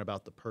caring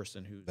about the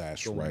person who's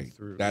That's going right.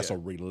 through. That's a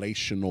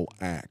relational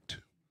act.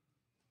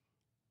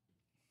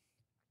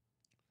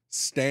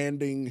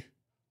 Standing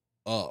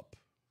up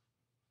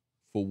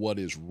for what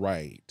is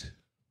right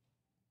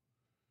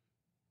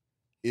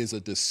is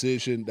a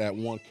decision that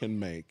one can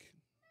make.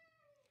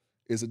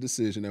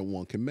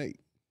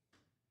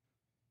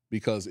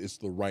 Because it's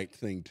the right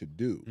thing to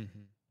do.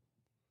 Mm-hmm.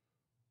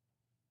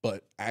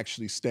 But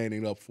actually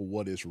standing up for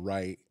what is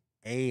right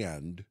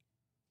and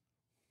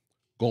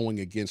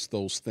going against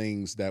those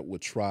things that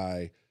would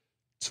try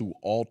to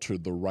alter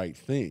the right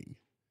thing,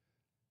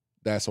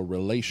 that's a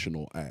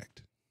relational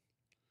act.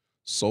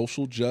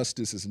 Social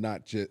justice is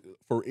not just,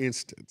 for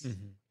instance,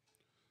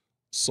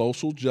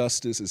 social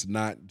justice is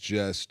not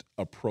just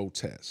a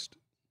protest.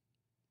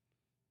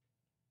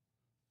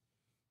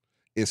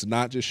 It's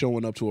not just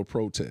showing up to a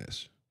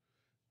protest.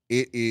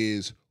 It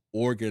is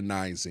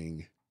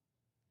organizing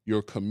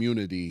your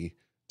community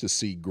to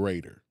see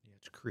greater. Yeah,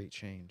 to create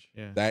change.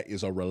 Yeah. That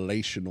is a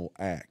relational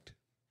act.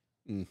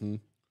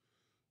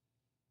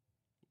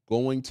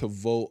 Going to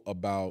vote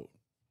about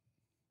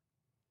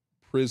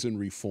prison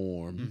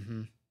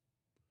reform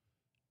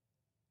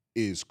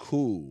is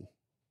cool,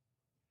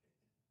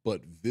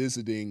 but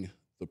visiting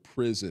the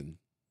prison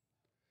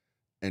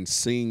and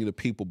seeing the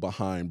people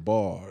behind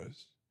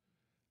bars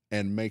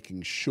and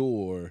making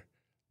sure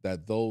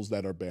that those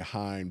that are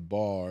behind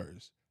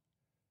bars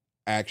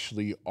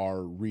actually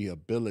are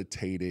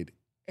rehabilitated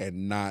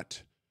and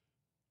not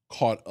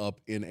caught up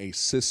in a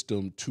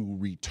system to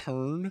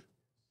return,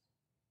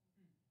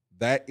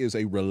 that is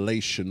a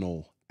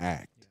relational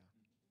act.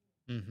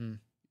 Mm-hmm.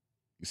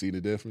 You see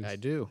the difference? I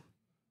do.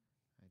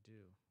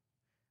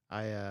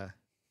 I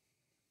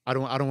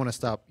don't want to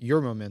stop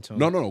your momentum.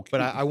 No.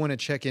 But I want to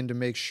check in to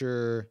make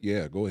sure.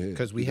 Yeah, go ahead.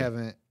 Because we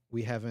haven't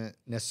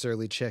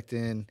necessarily checked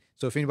in.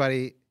 So is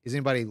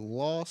anybody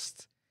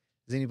lost?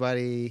 Does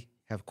anybody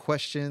have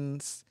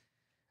questions?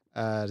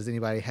 Does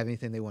anybody have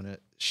anything they want to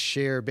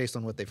share based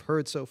on what they've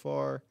heard so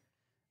far?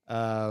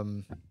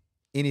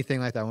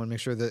 Anything like that. I want to make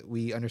sure that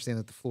we understand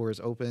that the floor is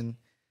open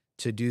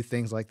to do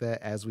things like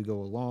that as we go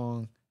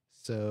along.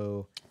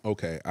 So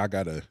okay, I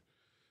got a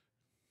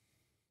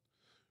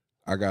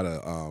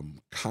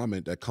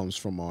comment that comes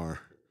from our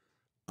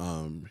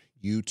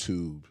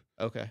YouTube.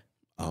 Okay.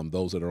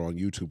 Those that are on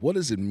YouTube. What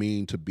does it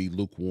mean to be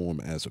lukewarm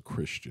as a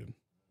Christian?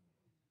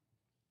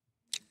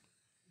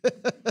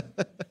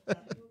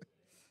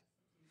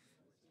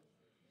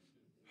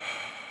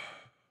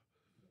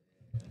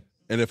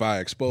 And if I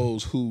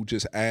expose who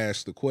just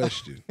asked the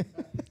question,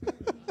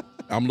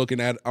 I'm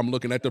looking at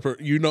the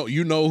you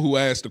know who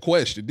asked the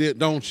question,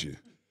 don't you?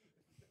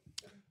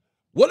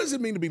 What does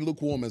it mean to be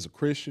lukewarm as a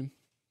Christian?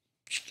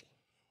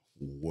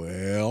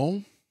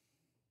 Well,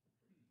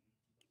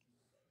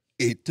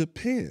 it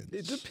depends.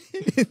 It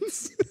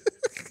depends.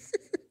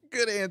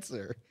 Good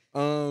answer.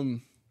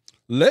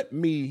 Let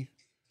me,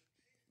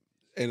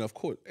 and of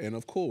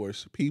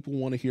course, people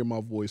want to hear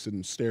my voice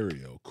in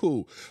stereo.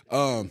 Cool.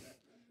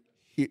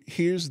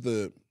 Here's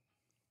the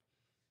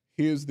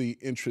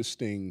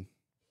interesting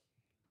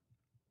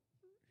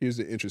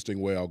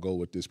way I'll go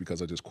with this,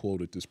 because I just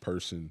quoted this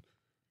person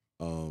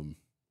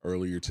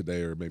earlier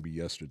today or maybe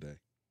yesterday.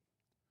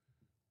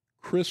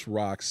 Chris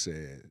Rock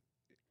said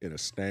in a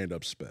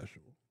stand-up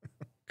special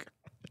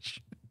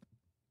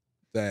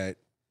that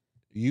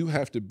you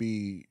have to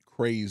be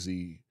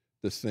crazy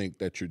to think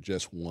that you're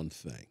just one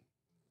thing.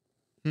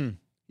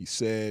 He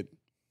said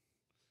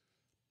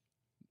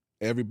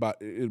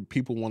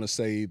people want to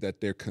say that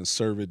they're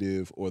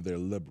conservative or they're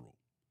liberal.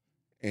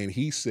 And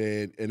he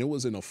said, and it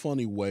was in a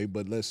funny way,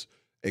 but let's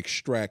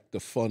extract the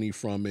funny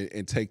from it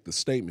and take the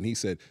statement. He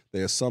said,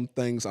 there are some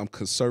things I'm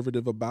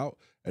conservative about,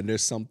 and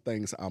there's some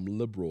things I'm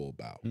liberal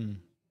about.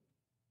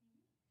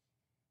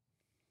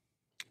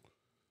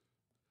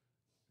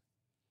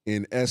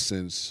 In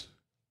essence,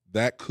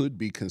 that could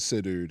be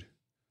considered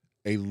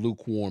a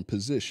lukewarm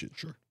position.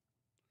 Sure.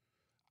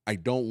 I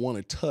don't want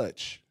to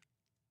touch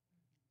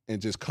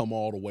and just come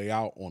all the way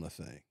out on a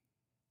thing.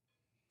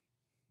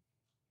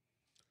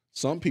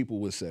 Some people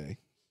would say,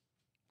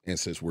 and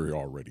since we're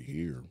already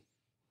here,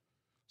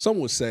 some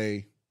would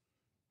say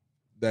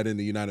that in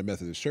the United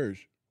Methodist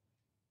Church,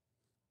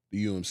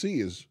 the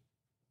UMC is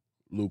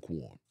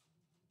lukewarm.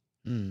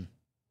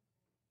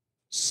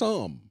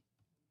 Some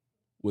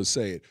would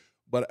say it,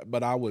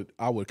 but I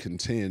would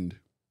contend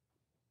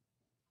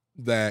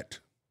that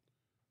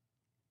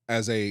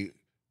as a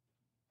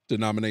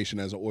denomination,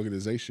 as an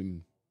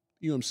organization,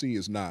 UMC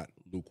is not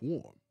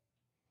lukewarm.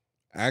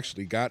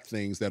 Actually got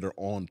things that are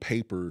on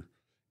paper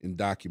in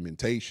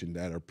documentation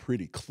that are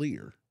pretty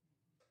clear.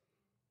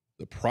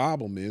 The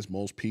problem is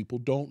most people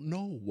don't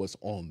know what's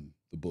on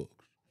the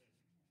book.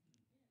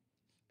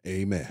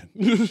 Amen.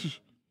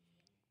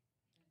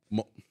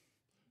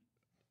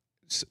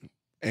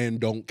 And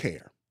don't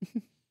care.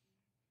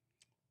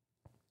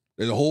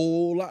 There's a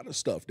whole lot of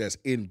stuff that's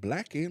in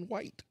black and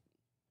white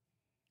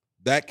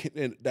that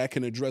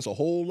can address a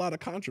whole lot of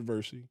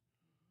controversy,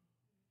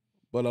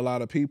 but a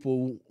lot of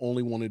people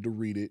only wanted to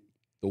read it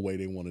the way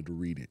they wanted to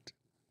read it.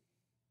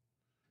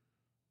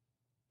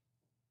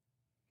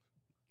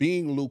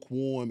 Being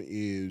lukewarm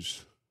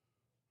is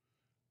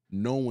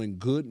knowing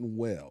good and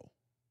well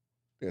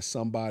that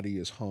somebody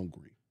is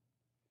hungry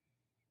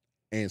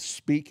and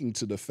speaking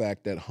to the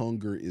fact that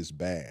hunger is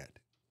bad.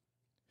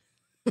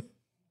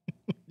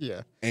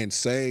 Yeah. And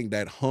saying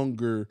that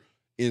hunger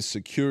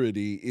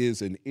insecurity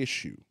is an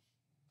issue,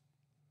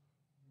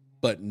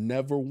 but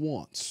never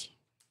once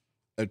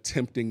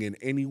attempting in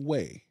any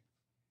way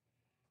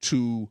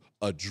to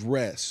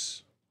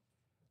address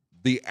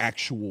the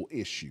actual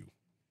issue.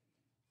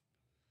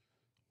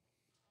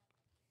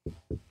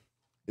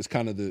 It's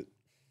kind of the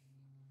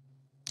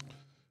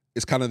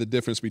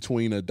difference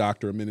between a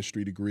doctor of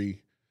ministry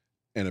degree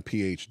and a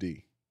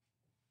PhD.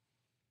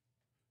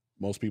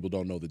 Most people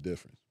don't know the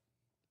difference.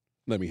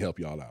 Let me help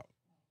y'all out.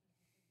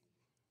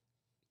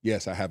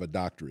 Yes, I have a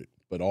doctorate,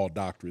 but all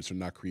doctorates are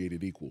not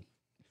created equal.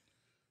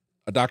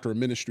 A doctor of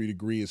ministry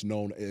degree is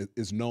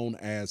known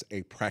as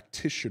a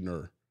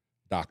practitioner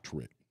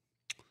doctorate.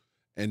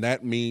 And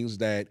that means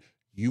that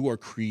you are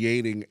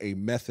creating a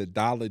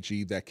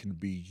methodology that can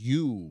be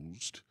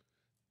used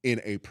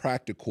in a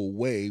practical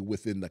way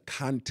within the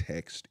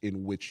context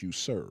in which you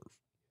serve.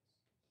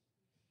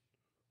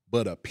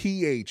 But a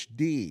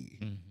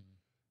PhD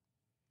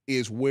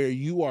is where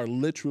you are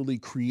literally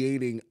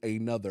creating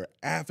another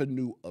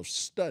avenue of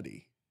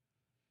study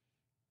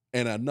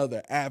and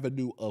another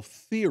avenue of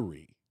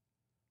theory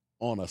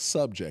on a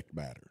subject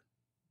matter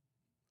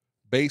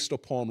based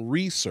upon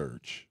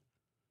research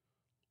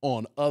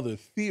on other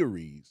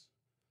theories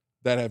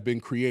that have been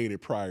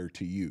created prior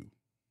to you.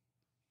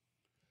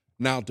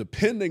 Now,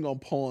 depending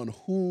upon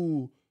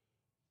who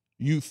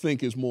you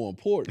think is more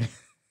important,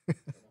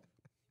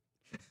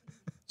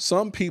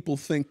 some people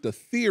think the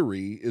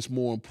theory is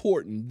more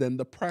important than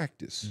the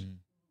practice.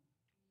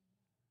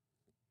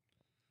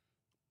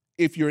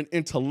 If you're an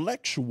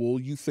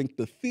intellectual, you think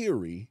the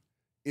theory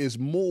is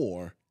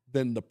more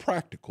than the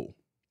practical.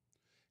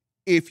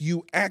 If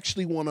you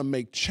actually want to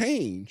make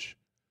change,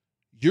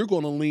 you're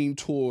going to lean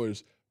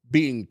towards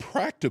being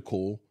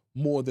practical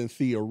more than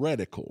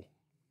theoretical.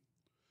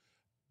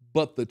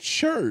 But the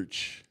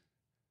church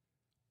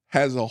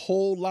has a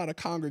whole lot of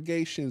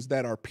congregations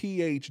that are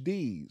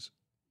PhDs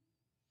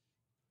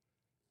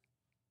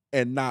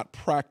and not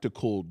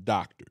practical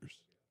doctors.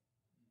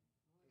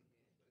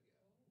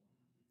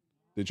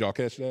 Did y'all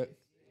catch that?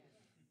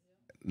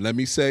 Let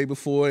me say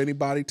before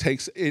anybody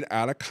takes it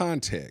out of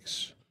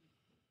context,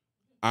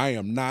 I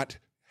am not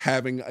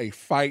having a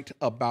fight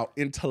about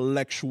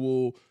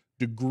intellectual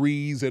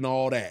degrees and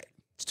all that.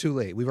 It's too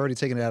late. We've already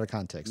taken it out of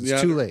context. It's Yeah,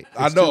 too late.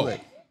 I It's know. Too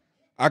late.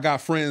 I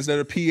got friends that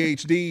are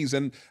PhDs,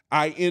 and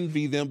I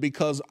envy them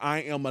because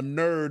I am a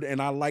nerd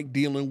and I like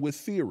dealing with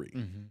theory.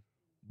 Mm-hmm.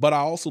 But I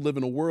also live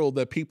in a world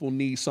that people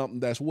need something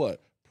that's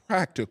what?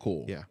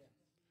 Practical. Yeah.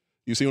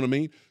 You see what I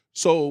mean?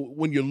 So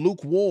when you're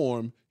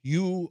lukewarm,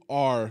 you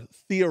are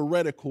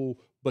theoretical,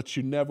 but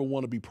you never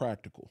want to be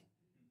practical.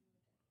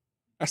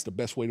 That's the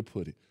best way to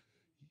put it.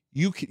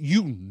 You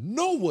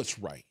know what's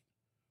right,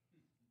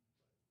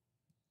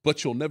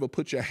 but you'll never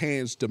put your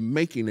hands to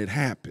making it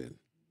happen.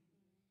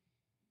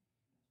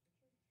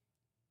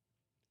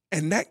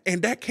 And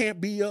that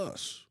can't be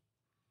us.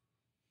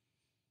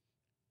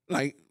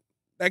 Like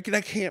that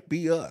can't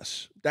be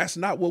us. That's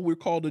not what we're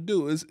called to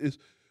do. Is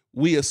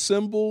we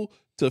assemble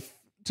to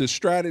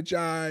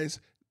strategize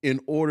in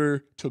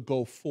order to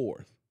go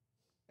forth.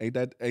 Ain't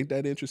that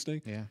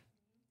interesting? Yeah.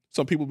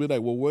 Some people be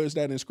like, well, where's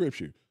that in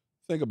scripture?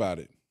 Think about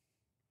it.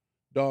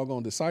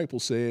 Doggone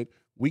disciples said,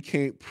 we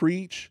can't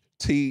preach,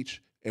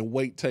 teach, and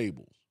wait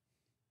tables.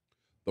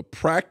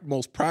 The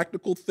most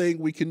practical thing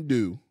we can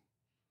do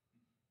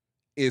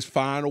is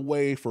find a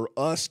way for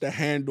us to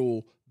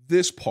handle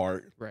this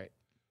part, Right,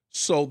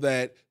 so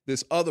that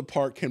this other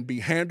part can be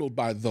handled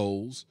by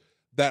those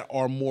that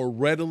are more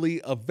readily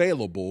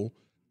available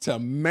to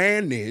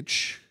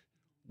manage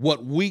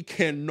what we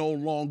can no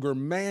longer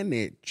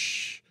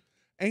manage.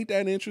 Ain't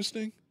that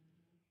interesting?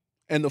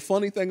 And the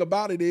funny thing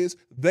about it is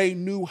they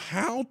knew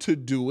how to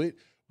do it,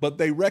 but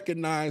they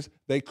recognized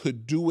they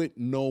could do it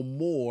no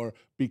more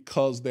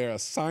because their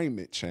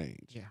assignment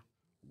changed. Yeah.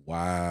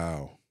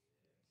 Wow.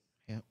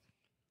 Yep.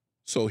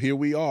 So here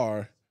we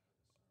are,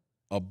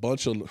 a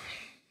bunch of,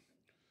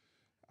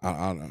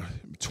 I don't know,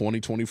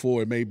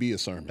 2024, it may be a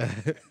sermon.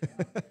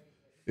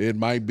 It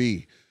might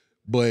be.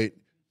 But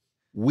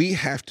we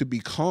have to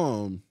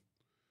become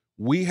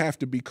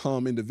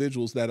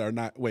individuals that are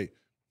not,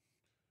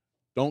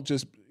 don't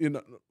just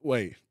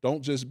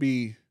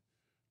be,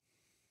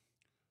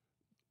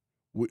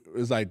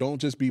 it's like, don't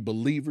just be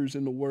believers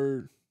in the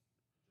word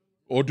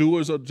or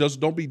doers, or just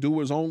don't be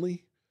doers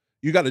only.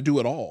 You got to do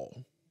it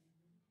all.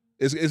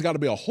 It's got to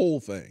be a whole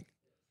thing.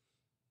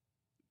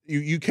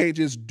 You can't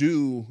just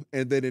do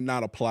and then it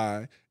not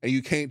apply, and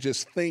you can't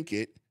just think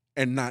it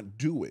and not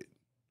do it.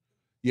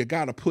 You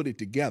got to put it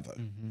together.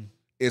 Mm-hmm.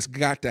 It's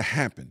got to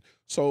happen.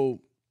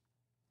 So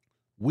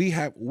we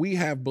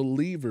have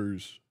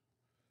believers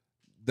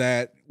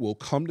that will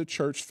come to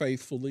church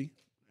faithfully.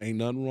 Ain't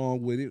nothing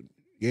wrong with it.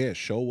 Yeah,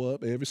 show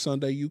up every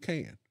Sunday you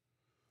can.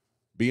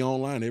 Be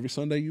online every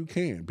Sunday you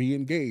can. Be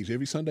engaged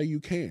every Sunday you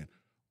can.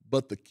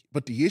 But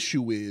the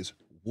issue is,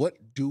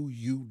 what do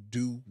you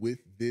do with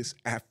this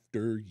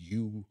after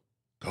you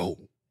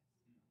go?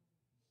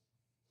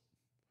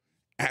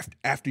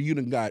 After you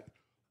done got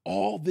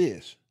all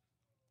this,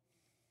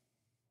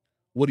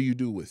 what do you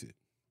do with it?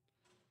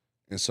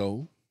 And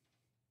so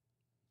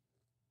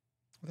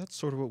that's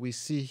sort of what we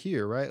see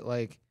here, right?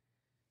 Like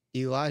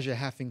Elijah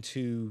having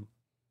to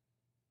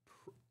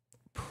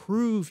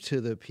prove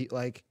to the people,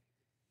 like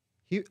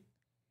he,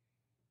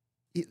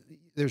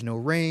 there's no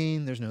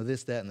rain, there's no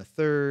this, that, and the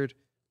third.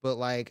 But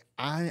like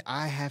I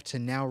have to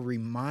now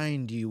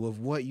remind you of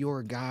what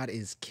your God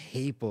is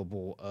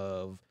capable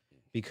of,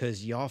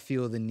 because y'all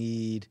feel the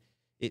need.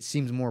 It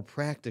seems more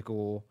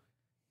practical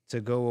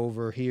to go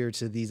over here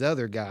to these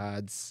other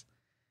gods.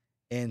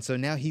 And so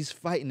now he's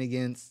fighting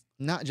against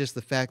not just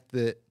the fact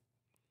that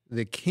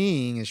the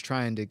king is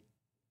trying to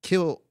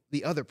kill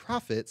the other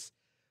prophets,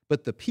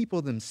 but the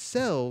people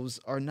themselves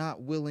are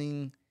not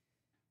willing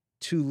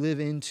to live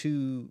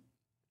into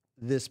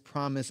this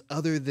promise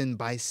other than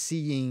by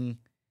seeing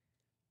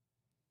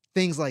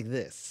things like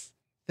this,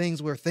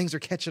 things where things are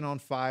catching on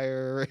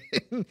fire,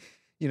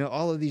 you know,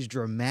 all of these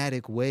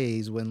dramatic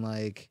ways when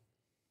like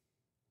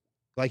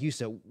you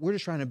said, we're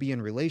just trying to be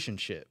in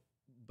relationship.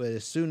 But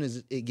as soon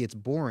as it gets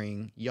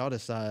boring, y'all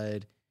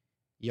decide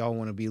y'all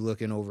want to be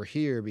looking over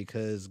here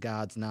because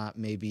God's not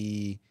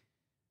maybe,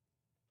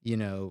 you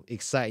know,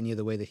 exciting you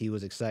the way that he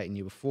was exciting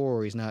you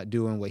before. He's not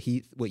doing what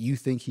you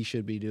think he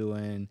should be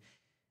doing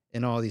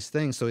and all these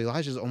things. So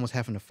Elijah's almost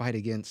having to fight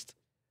against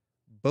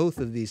both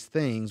of these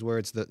things, where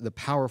it's the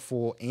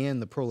powerful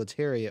and the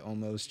proletariat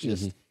almost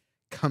just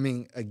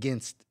coming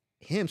against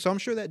him. So I'm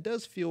sure that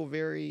does feel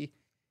very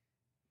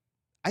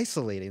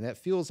isolating. That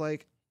feels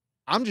like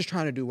I'm just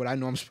trying to do what I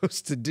know I'm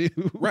supposed to do.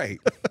 Right.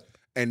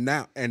 And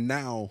now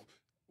I'm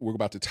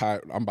about to tie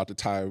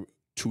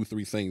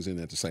 2-3 things in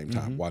at the same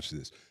time. Watch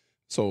this.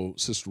 So,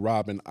 Sister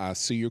Robin, I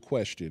see your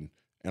question,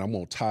 and I'm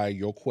going to tie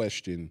your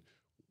question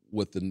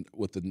with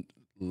the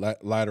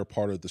latter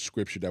part of the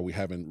scripture that we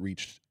haven't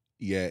reached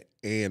yet,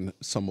 and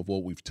some of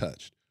what we've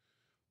touched.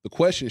 The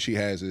question she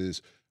has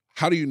is,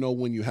 how do you know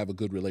when you have a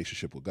good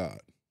relationship with God?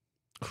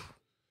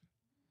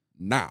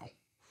 Now,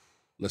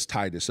 let's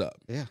tie this up.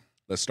 Yeah.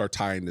 Let's start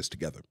tying this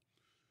together.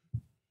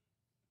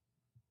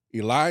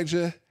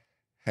 Elijah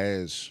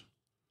has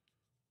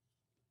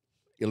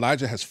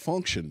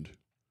functioned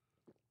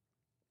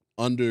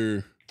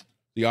under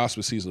the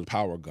auspices of the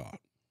power of God,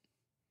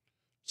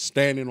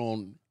 standing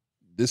on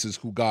This is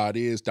who God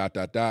is, ...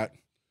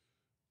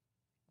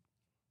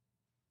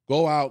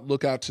 Go out,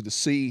 look out to the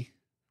sea.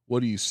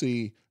 What do you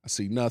see? I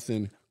see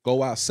nothing.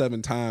 Go out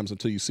 7 times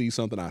until you see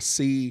something. I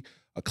see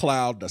a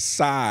cloud the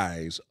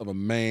size of a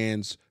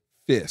man's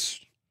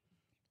fist.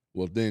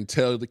 Well, then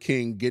tell the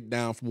king, get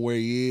down from where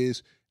he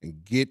is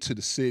and get to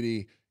the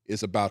city.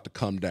 It's about to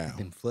come down.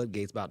 Then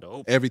floodgates about to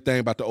open. Everything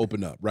about to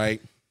open up,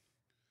 right?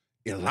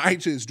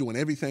 Elijah is doing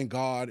everything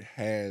God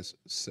has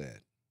said.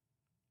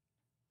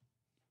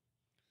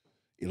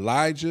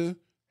 Elijah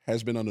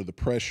has been under the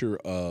pressure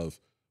of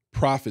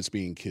prophets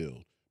being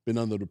killed, been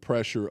under the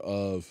pressure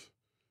of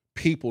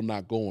people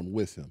not going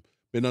with him,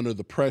 been under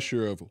the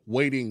pressure of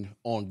waiting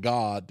on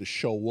God to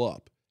show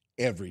up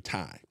every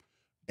time.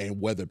 And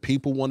whether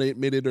people want to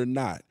admit it or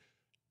not,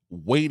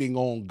 waiting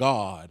on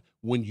God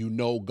when you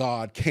know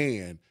God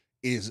can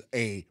is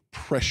a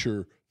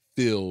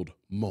pressure-filled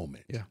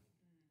moment. Yeah.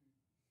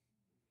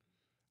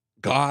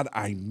 God,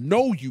 I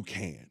know you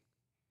can,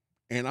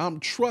 and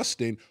I'm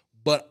trusting,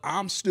 but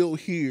I'm still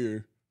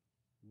here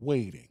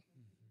waiting.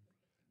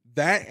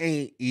 That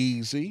ain't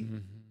easy. Mm-hmm.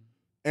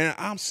 And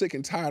I'm sick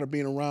and tired of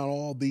being around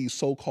all these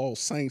so-called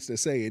saints that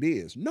say it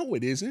is. No,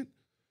 it isn't.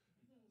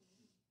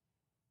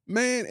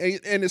 Man,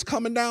 and it's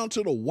coming down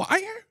to the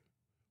wire.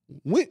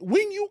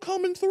 When you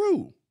coming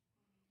through?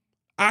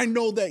 I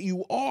know that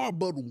you are,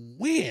 but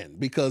when?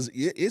 Because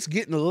it's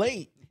getting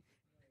late.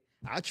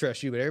 I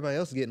trust you, but everybody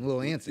else is getting a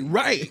little antsy.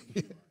 Right.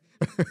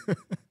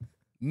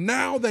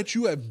 Now that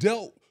you have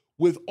dealt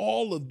with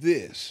all of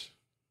this,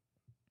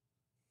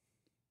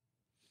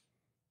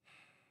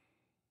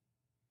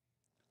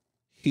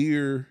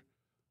 hear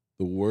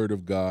the word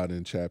of God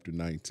in chapter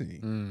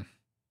 19.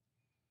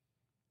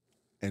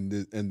 And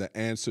the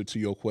answer to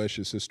your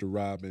question, Sister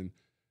Robin,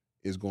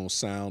 is going to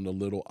sound a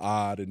little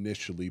odd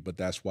initially, but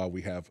that's why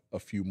we have a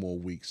few more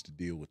weeks to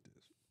deal with this.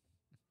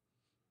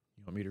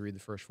 You want me to read the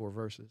first 4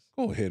 verses?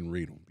 Go ahead and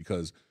read them,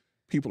 because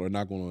people are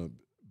not going to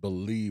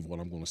believe what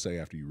I'm going to say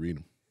after you read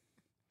them.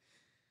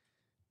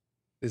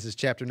 This is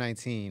chapter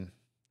 19.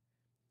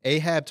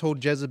 Ahab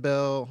told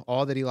Jezebel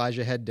all that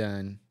Elijah had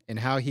done and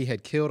how he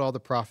had killed all the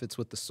prophets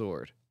with the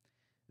sword.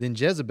 Then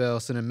Jezebel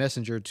sent a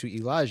messenger to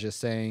Elijah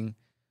saying,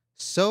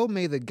 "So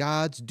may the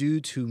gods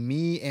do to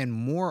me and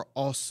more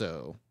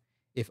also,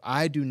 if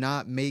I do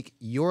not make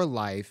your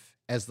life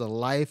as the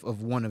life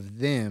of one of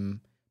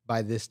them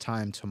by this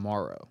time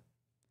tomorrow."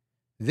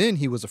 Then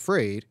he was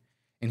afraid,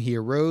 and he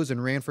arose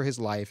and ran for his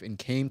life and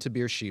came to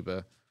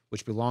Beersheba,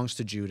 which belongs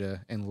to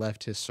Judah, and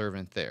left his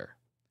servant there.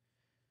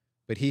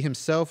 But he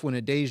himself went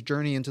a day's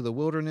journey into the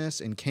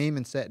wilderness and came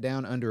and sat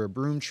down under a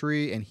broom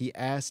tree, and he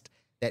asked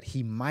that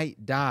he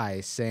might die,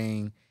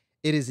 saying,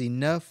 "It is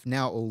enough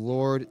now, O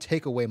Lord,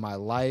 take away my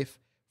life,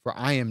 for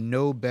I am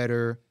no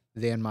better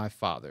than my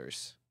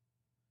fathers."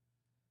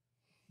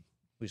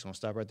 We just gonna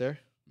stop right there?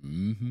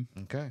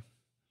 Mm-hmm. Okay.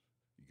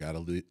 You got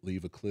to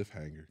leave a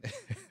cliffhanger.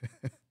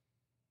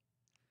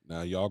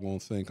 Now, y'all going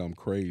to think I'm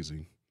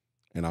crazy,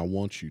 and I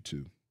want you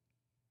to.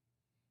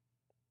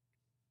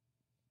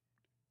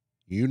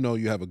 You know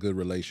you have a good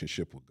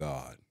relationship with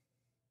God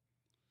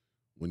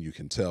when you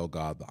can tell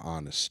God the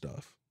honest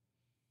stuff.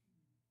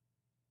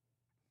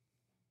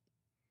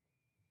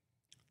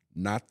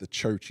 Not the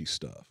churchy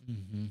stuff,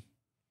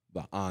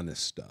 the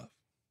honest stuff.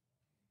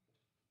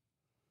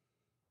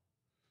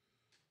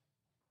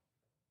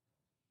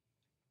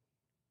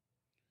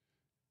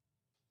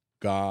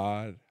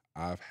 God,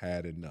 I've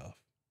had enough.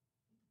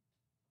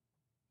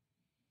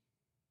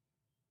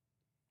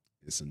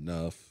 It's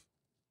enough.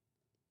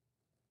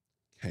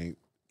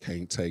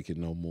 Can't take it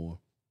no more.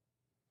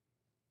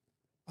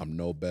 I'm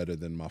no better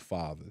than my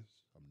fathers.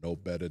 I'm no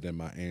better than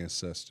my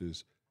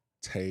ancestors.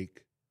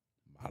 Take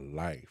my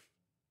life.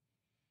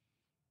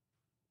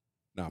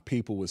 Now,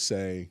 people would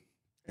say,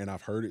 and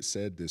I've heard it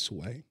said this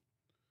way,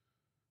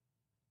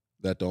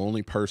 that the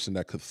only person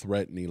that could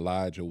threaten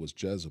Elijah was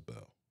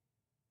Jezebel.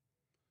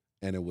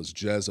 And it was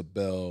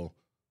Jezebel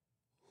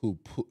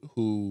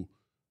who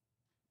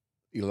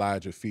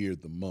Elijah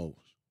feared the most.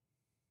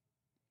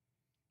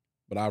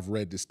 But I've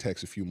read this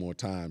text a few more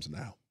times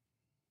now.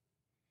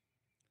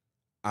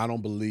 I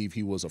don't believe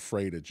he was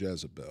afraid of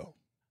Jezebel.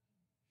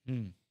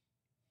 I'm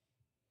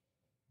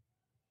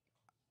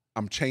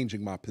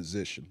changing my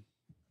position.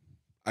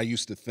 I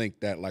used to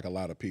think that like a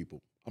lot of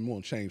people. I'm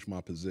going to change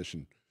my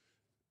position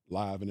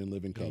live and in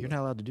living color. You're not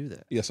allowed to do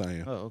that. Yes, I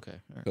am. Oh, okay.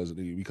 All right.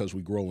 Because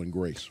we grow in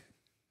grace.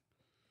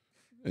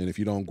 And if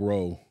you don't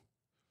grow,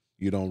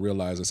 you don't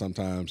realize that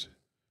sometimes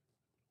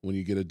when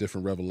you get a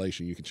different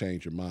revelation, you can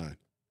change your mind.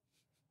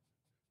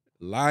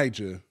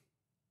 Elijah,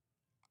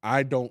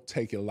 I don't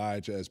take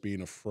Elijah as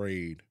being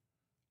afraid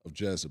of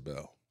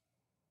Jezebel.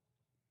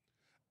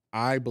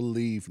 I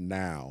believe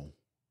now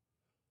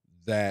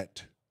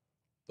that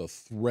the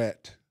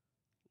threat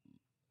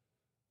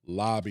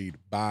lobbied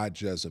by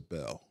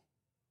Jezebel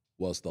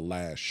was the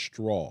last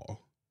straw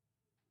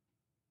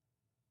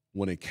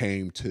when it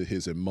came to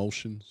his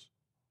emotions,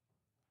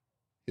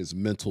 his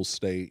mental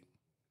state,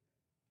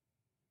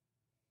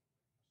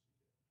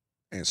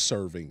 and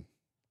serving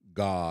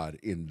God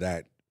in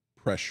that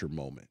pressure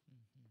moment.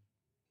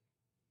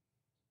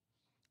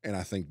 And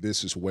I think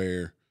this is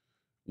where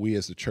we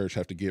as the church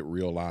have to get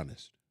real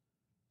honest.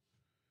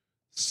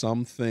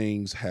 Some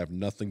things have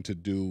nothing to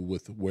do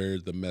with where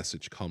the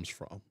message comes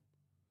from.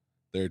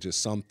 There are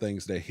just some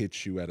things that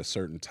hit you at a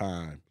certain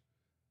time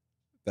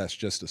that's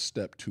just a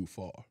step too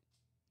far.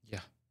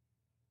 Yeah.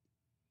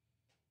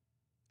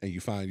 And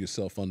you find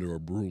yourself under a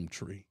broom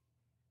tree.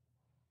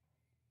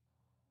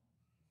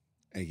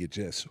 And you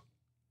just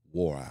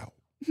wore out.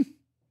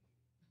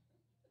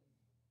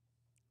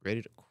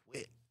 Ready to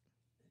quit.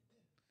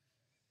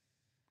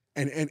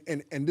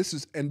 And this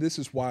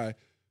is why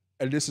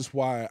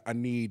I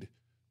need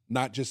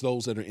not just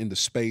those that are in the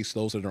space,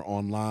 those that are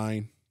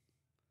online.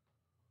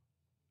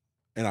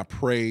 And I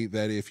pray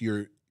that if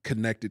you're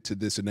connected to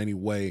this in any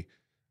way,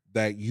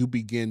 that you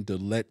begin to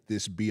let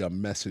this be a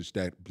message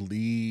that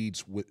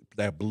bleeds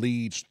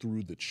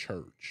through the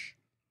church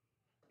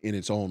in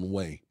its own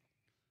way.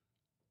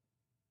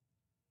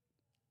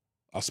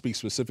 I'll speak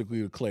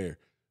specifically to Claire.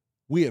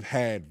 We have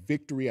had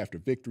victory after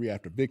victory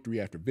after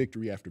victory after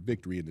victory after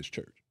victory in this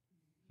church.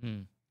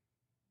 Mm.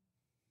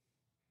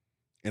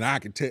 And I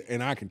can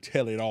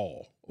tell it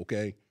all,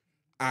 okay?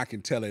 I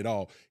can tell it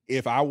all.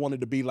 If I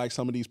wanted to be like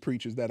some of these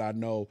preachers that I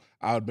know,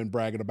 I would have been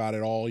bragging about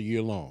it all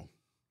year long.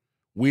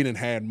 We done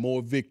had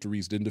more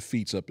victories than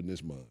defeats up in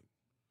this mug.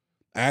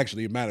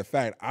 Actually, as a matter of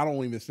fact, I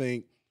don't even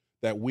think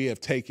that we have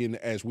taken,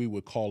 as we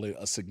would call it,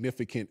 a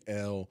significant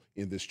L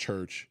in this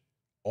church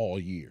all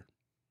year.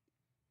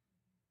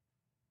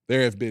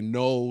 There have been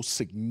no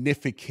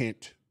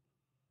significant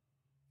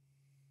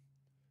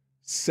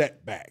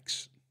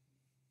setbacks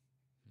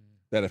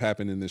that have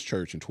happened in this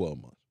church in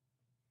 12 months.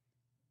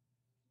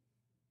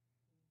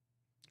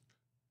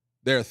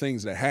 There are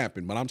things that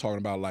happen, but I'm talking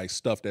about like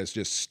stuff that's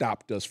just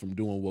stopped us from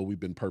doing what we've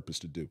been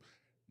purposed to do.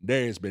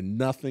 There has been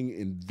nothing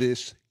in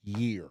this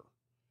year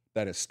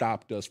that has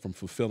stopped us from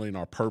fulfilling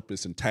our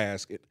purpose and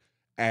task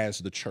as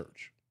the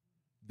church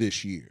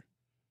this year.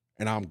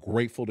 And I'm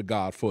grateful to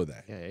God for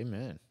that. Yeah,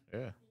 amen.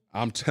 Yeah.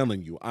 I'm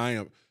telling you,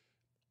 I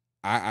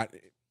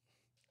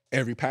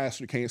every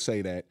pastor can't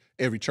say that.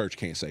 Every church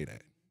can't say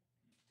that.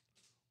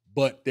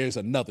 But there's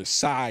another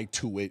side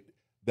to it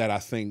that I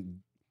think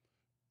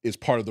is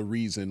part of the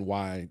reason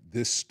why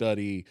this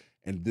study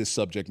and this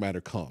subject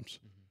matter comes.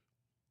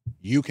 Mm-hmm.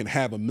 You can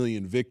have 1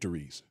 million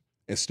victories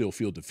and still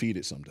feel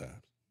defeated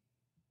sometimes.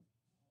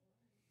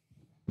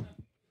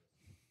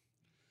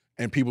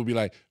 And people be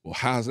like, well,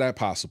 how's that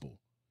possible?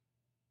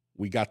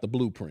 We got the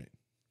blueprint.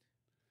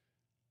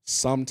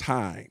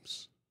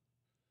 Sometimes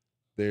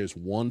there's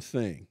one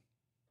thing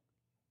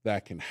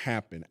that can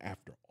happen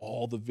after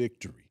all the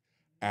victory,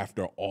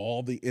 after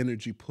all the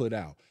energy put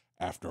out,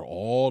 after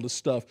all the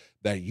stuff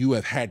that you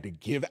have had to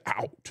give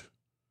out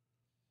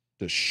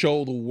to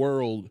show the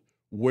world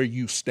where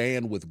you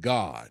stand with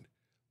God,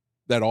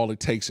 that all it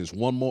takes is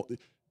one more.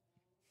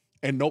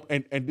 And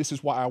this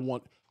is why I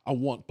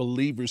want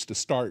believers to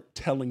start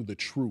telling the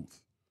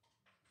truth.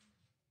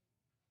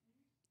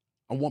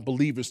 I want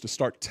believers to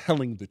start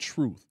telling the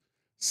truth.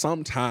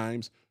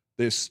 Sometimes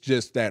there's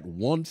just that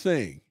one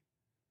thing,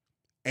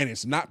 and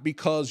it's not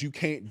because you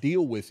can't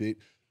deal with it.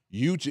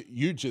 You're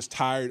just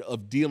tired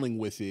of dealing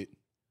with it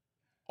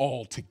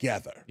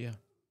altogether. Yeah.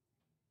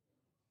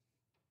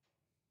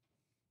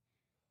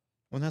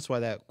 Well, that's why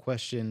that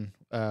question,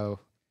 how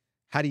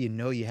do you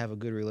know you have a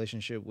good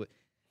relationship with?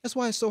 That's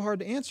why it's so hard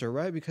to answer,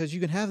 right? Because you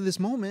can have this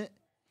moment,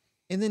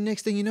 and then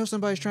next thing you know,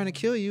 somebody's trying to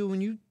kill you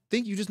when you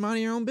think you just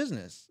minding your own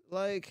business.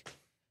 Like,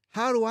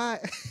 how do I?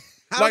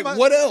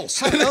 What else?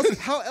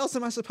 How else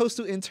am I supposed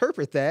to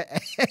interpret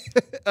that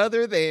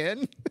other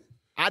than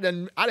I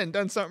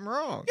done something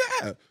wrong?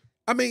 Yeah,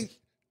 I mean,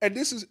 and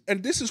this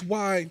is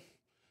why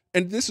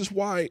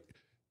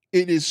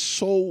it is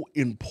so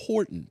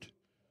important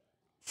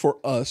for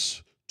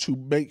us to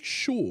make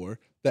sure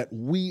that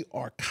we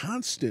are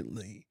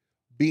constantly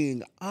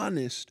being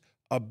honest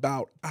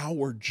about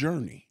our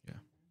journey. Yeah.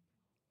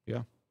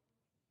 Yeah.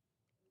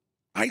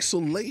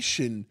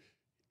 Isolation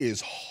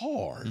is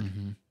hard.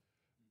 Mm-hmm.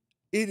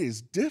 It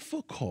is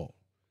difficult.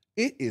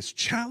 It is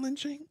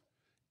challenging.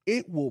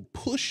 It will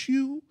push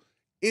you.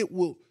 It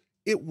will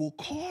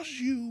cause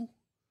you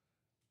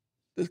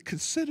to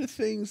consider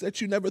things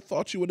that you never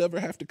thought you would ever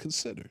have to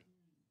consider.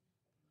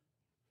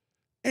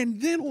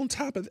 And then on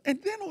top of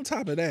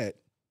that,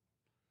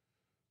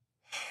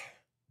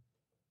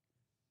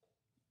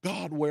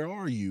 God, where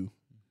are you?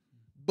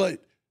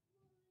 But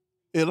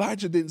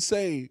Elijah didn't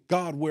say,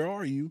 God, where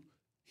are you?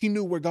 He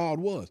knew where God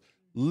was.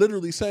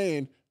 Literally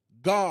saying,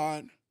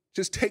 God,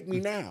 just take me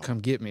now. Come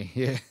get me.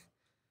 Yeah.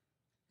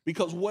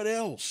 Because what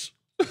else?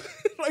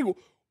 Like,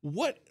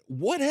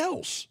 what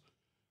else?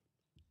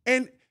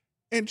 And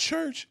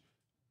church,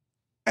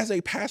 as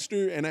a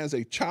pastor and as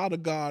a child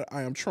of God,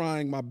 I am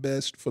trying my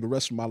best for the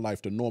rest of my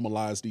life to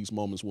normalize these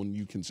moments when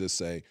you can just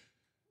say,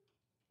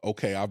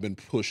 okay, I've been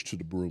pushed to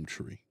the broom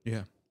tree.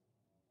 Yeah.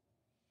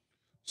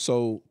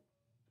 So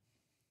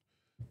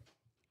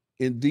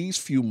in these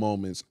few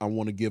moments, I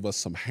want to give us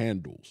some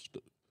handles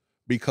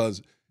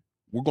because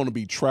we're going to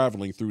be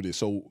traveling through this.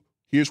 So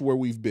Here's where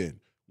we've been.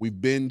 We've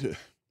been to, I'm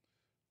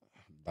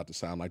about to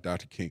sound like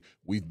Dr. King.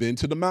 We've been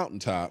to the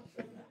mountaintop.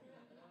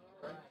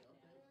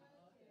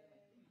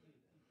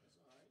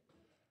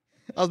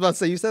 I was about to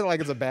say, you said it like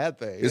it's a bad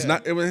thing. It's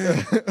not,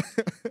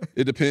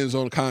 it depends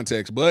on the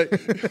context, but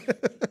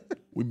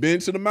we've been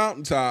to the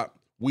mountaintop.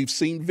 We've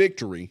seen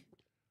victory,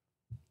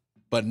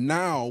 but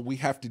now we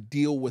have to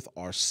deal with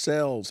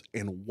ourselves.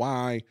 And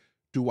why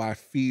do I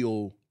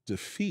feel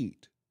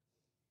defeat?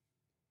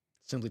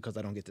 Simply because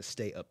I don't get to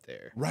stay up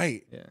there.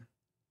 Right. Yeah.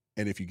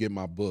 And if you get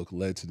my book,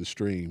 Led to the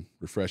Stream,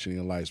 Refreshing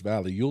in Life's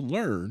Valley, you'll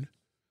learn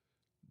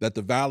that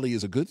the valley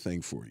is a good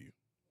thing for you,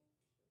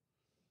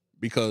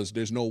 because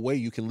there's no way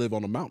you can live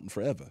on a mountain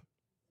forever.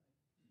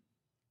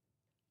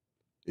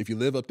 If you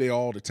live up there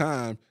all the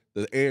time,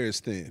 the air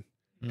is thin,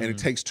 and it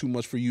takes too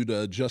much for you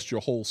to adjust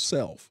your whole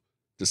self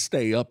to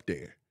stay up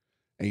there.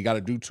 And you got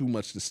to do too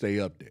much to stay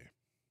up there.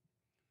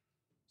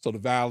 So the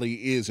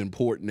valley is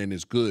important and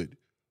is good.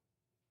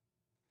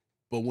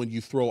 But when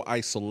you throw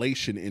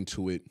isolation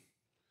into it,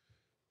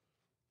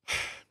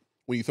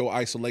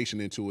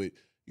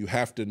 you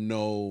have to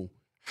know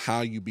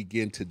how you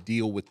begin to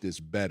deal with this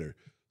better.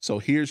 So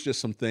here's just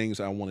some things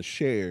I want to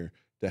share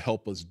to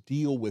help us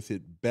deal with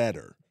it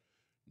better.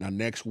 Now,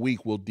 next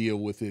week, we'll deal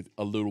with it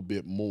a little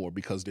bit more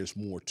because there's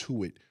more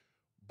to it.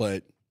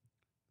 But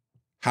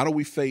how do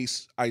we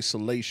face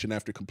isolation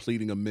after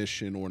completing a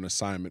mission or an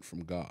assignment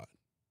from God?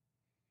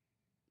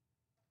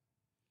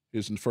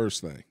 Here's the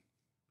first thing.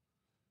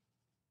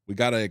 We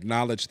got to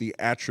acknowledge the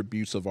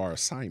attributes of our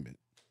assignment.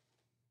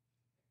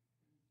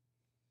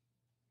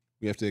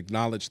 We have to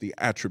acknowledge the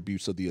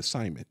attributes of the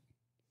assignment.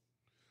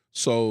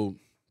 So,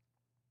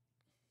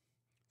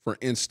 for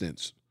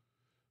instance,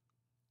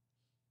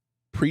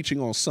 preaching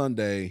on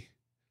Sunday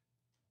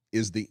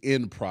is the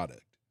end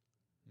product.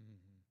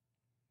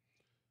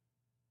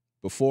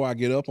 Before I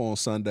get up on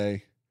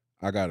Sunday,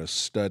 I got to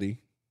study.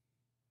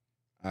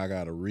 I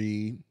got to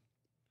read.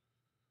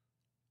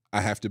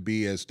 I have to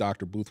be, as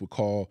Dr. Booth would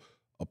call,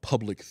 a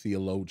public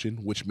theologian,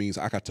 which means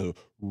I got to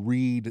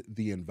read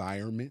the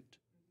environment.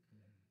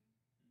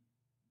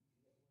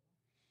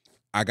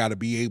 I got to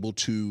be able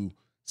to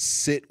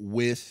sit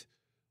with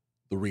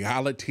the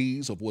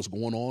realities of what's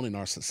going on in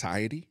our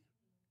society.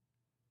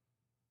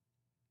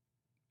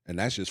 And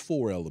that's just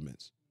 4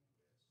 elements.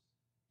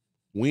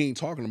 We ain't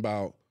talking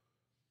about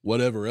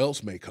whatever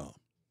else may come.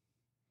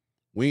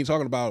 We ain't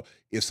talking about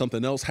if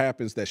something else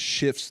happens that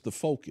shifts the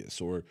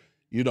focus or,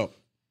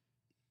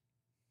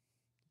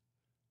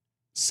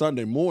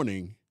 Sunday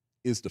morning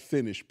is the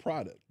finished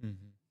product.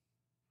 Mm-hmm.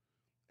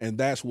 And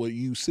that's what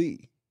you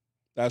see.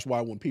 That's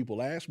why when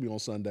people ask me on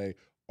Sunday,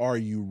 are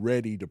you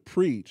ready to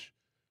preach?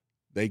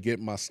 They get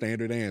my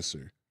standard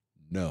answer,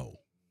 no.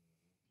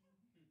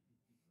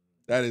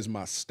 That is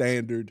my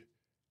standard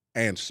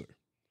answer.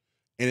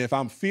 And if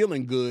I'm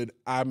feeling good,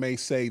 I may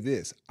say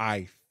this,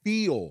 I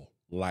feel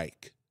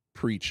like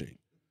preaching,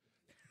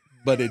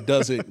 but it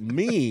doesn't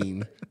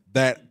mean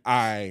that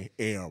I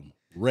am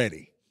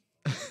ready.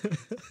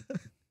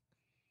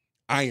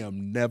 I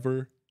am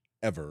never,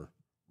 ever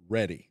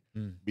ready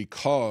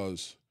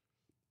because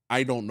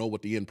I don't know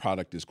what the end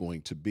product is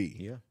going to be.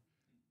 Yeah.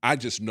 I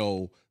just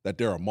know that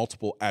there are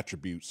multiple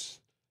attributes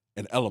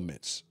and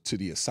elements to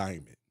the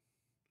assignment.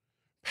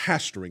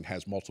 Pastoring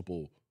has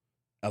multiple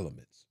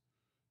elements.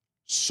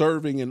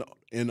 Serving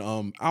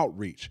in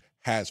outreach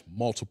has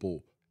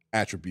multiple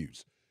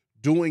attributes.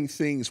 Doing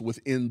things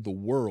within the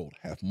world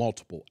have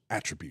multiple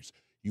attributes.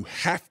 You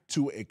have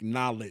to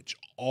acknowledge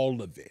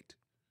all of it.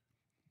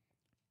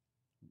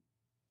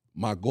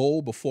 My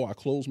goal before I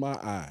close my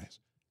eyes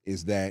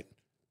is that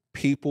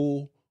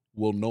people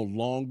will no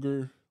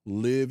longer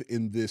live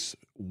in this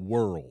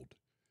world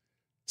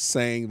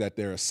saying that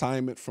their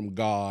assignment from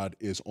God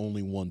is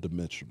only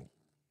one-dimensional.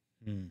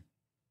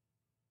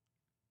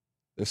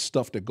 There's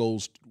stuff that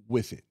goes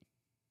with it.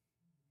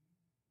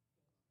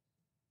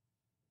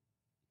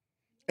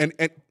 And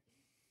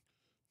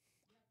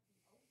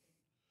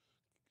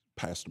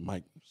Pastor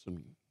Mike,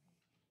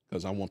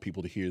 because I want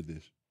people to hear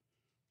this.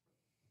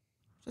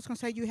 Just going to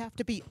say you have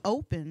to be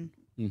open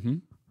Mm-hmm.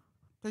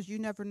 because you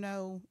never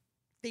know.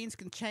 Things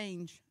can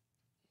change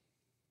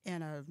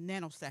in a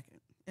nanosecond,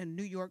 in a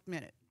New York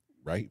minute.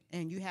 Right.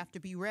 And you have to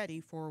be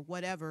ready for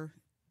whatever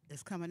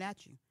is coming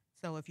at you.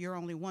 So if you're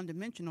only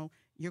one-dimensional,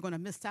 you're going to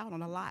miss out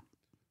on a lot.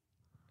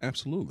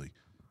 Absolutely.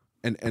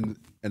 And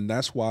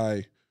that's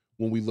why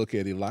when we look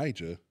at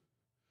Elijah,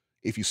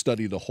 if you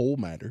study the whole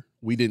matter,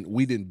 we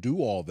didn't do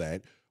all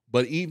that,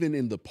 but even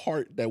in the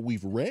part that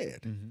we've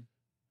read,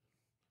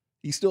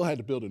 he still had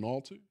to build an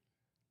altar.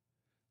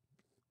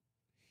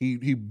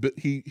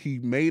 He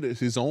made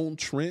his own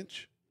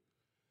trench,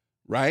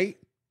 right?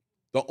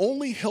 The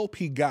only help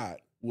he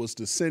got was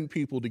to send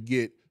people to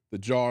get the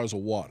jars of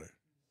water.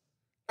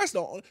 That's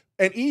the only,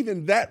 and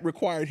even that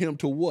required him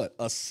to what?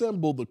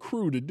 Assemble the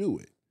crew to do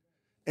it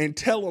and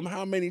tell them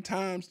how many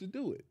times to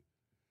do it.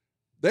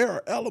 There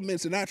are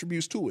elements and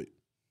attributes to it.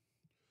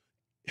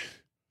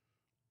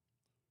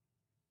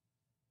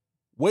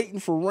 Waiting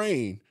for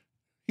rain,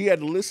 he had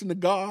to listen to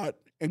God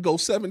and go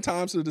 7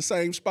 times to the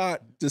same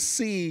spot to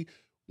see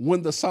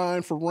when the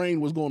sign for rain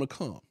was going to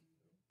come.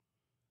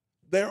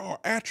 There are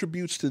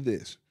attributes to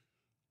this.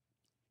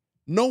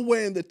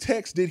 Nowhere in the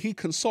text did he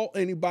consult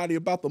anybody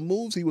about the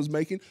moves he was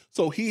making,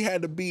 so he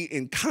had to be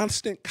in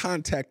constant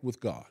contact with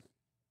God.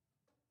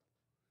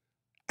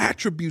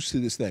 Attributes to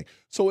this thing.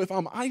 So if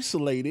I'm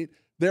isolated,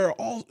 there are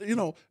all,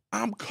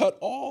 I'm cut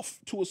off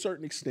to a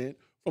certain extent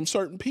from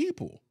certain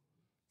people,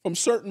 from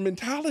certain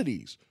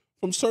mentalities,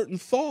 from certain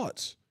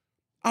thoughts.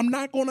 I'm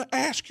not going to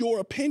ask your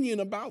opinion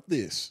about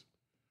this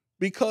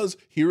because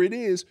here it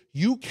is.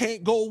 You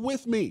can't go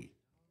with me.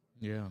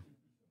 Yeah.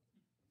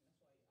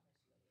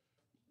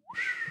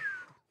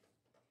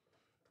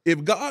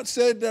 If God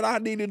said that I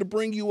needed to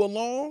bring you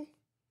along,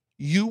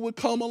 you would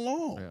come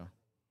along. Yeah.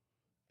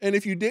 And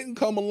if you didn't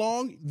come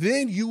along,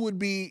 then you would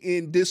be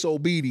in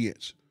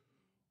disobedience.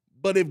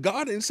 But if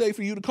God didn't say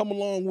for you to come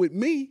along with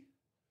me,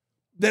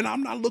 then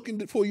I'm not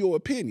looking for your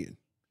opinion.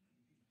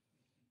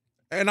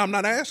 And I'm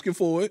not asking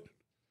for it.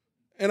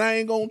 And I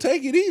ain't going to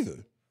take it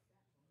either.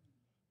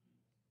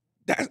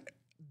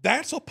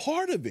 That's a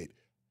part of it.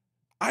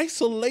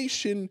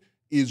 Isolation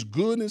is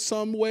good in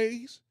some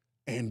ways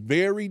and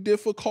very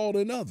difficult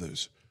in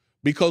others.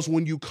 Because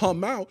when you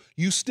come out,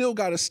 you still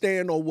got to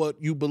stand on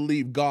what you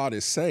believe God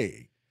is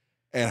saying.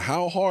 And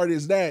how hard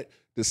is that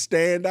to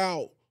stand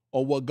out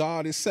on what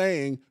God is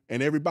saying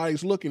and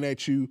everybody's looking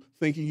at you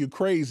thinking you're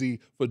crazy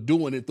for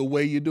doing it the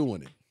way you're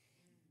doing it?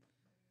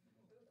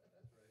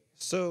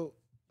 So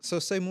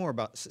say more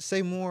about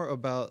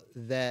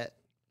that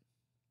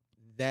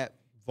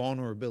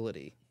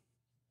vulnerability.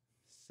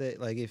 Say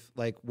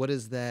what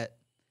is that?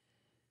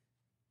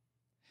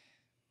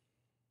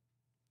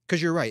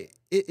 Because you're right.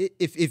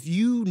 If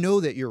you know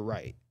that you're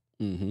right,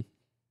 Mm-hmm.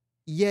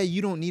 yeah,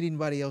 you don't need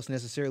anybody else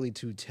necessarily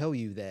to tell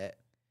you that,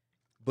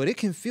 but it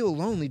can feel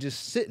lonely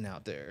just sitting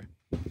out there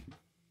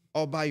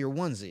all by your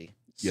onesie.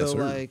 Yes, So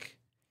sir.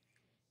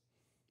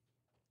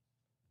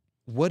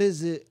 what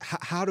is it?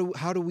 How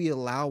do we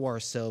allow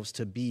ourselves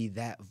to be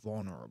that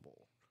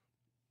vulnerable?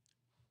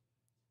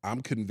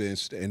 I'm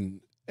convinced,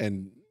 and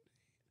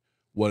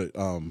what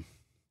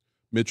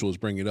Mitchell is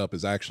bringing up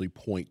is actually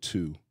point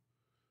 2,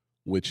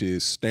 which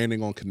is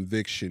standing on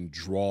conviction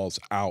draws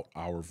out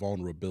our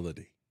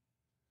vulnerability.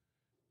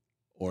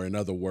 Or in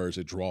other words,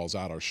 it draws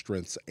out our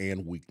strengths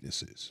and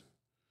weaknesses.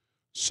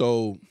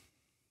 So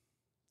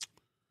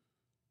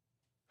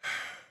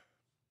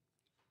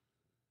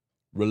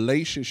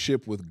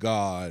relationship with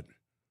God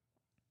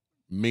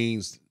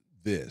means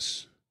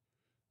this,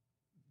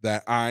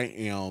 that I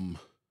am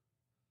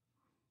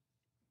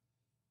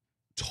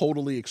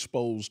totally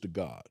exposed to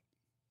God.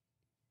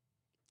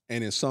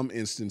 And in some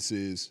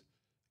instances,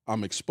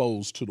 I'm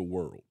exposed to the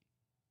world.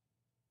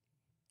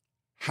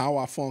 How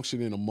I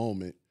function in a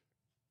moment,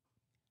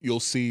 you'll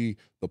see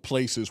the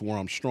places where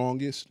I'm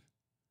strongest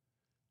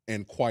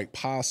and quite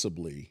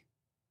possibly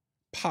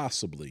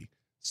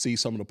see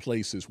some of the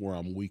places where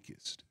I'm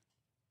weakest.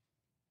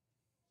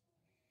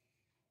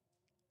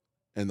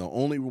 And the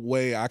only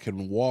way I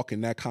can walk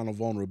in that kind of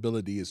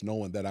vulnerability is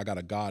knowing that I got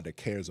a God that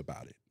cares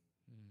about it.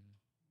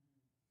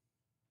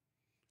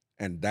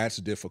 And that's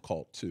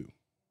difficult too.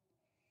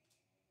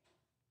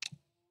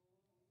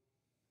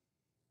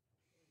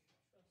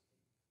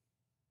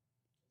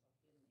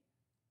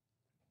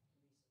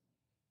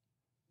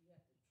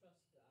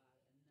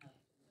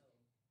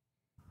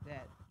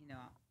 That,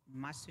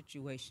 my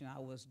situation, I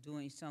was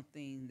doing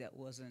something that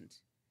wasn't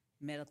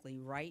medically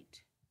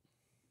right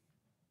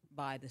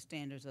by the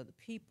standards of the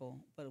people,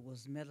 but it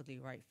was medically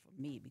right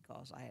for me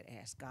because I had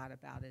asked God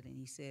about it, and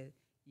he said,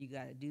 you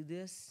got to do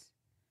this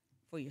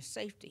for your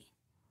safety.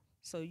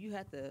 So you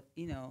have to,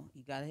 you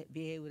got to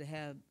be able to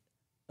have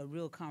a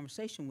real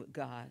conversation with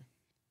God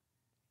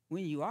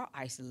when you are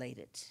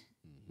isolated.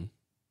 Mm-hmm.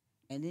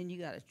 And then you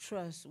got to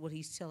trust what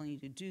he's telling you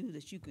to do,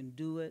 that you can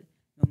do it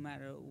no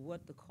matter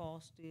what the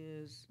cost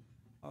is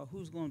or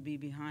who's going to be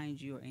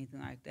behind you or anything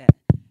like that.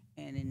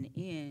 And in the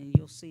end,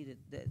 you'll see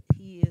that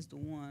he is the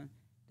one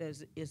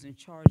that is in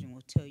charge and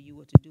will tell you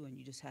what to do, and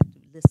you just have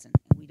to listen,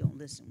 and we don't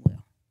listen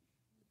well.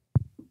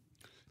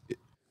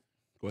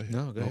 Go ahead.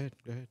 No, go ahead.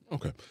 Go ahead.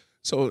 Okay.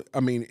 So, I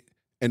mean,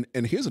 and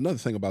here's another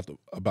thing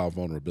about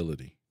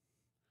vulnerability.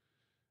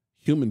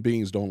 Human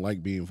beings don't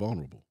like being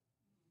vulnerable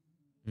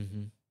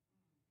Mm-hmm.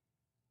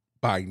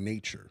 by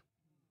nature.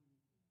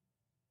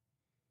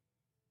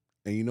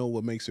 And you know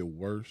what makes it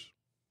worse?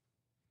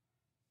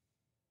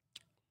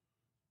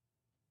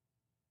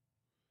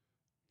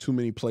 Too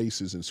many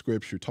places in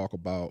Scripture talk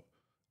about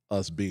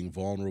us being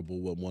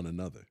vulnerable with one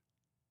another.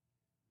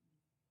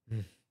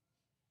 Mm.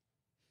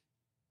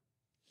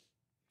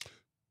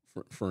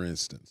 For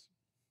instance,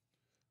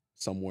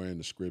 somewhere in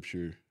the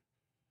Scripture,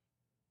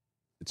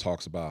 it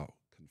talks about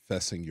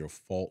confessing your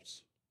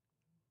faults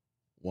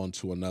one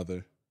to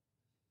another.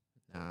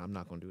 Nah, I'm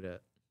not gonna do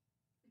that.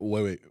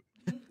 Wait.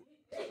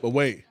 But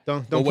wait.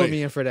 Don't But put wait.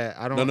 me in for that.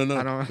 I don't. No.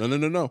 I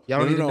don't. No. Y'all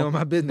don't need to know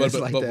my business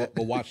but, like but, that.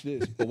 But watch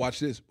this. But watch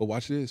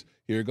this.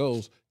 Here it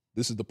goes.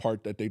 This is the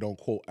part that they don't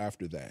quote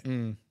after that.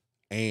 Mm.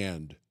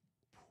 And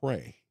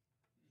pray.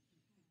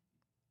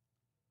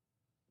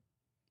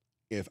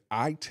 if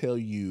I tell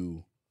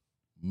you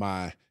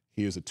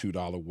here's a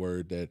 $2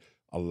 word that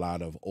a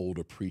lot of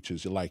older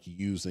preachers like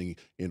using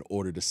in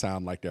order to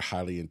sound like they're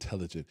highly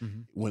intelligent.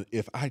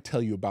 If I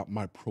tell you about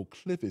my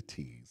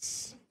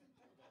proclivities,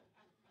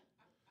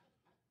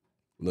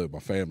 look, my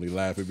family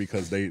laughing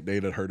because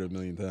they'd have heard it a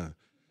million times.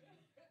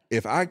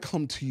 If I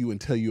come to you and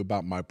tell you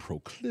about my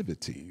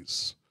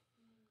proclivities,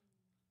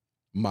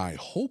 my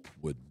hope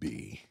would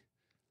be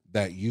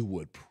that you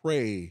would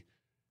pray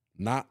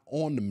not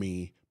on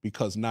me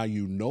because now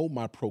you know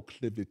my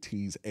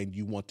proclivities and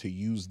you want to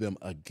use them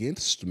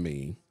against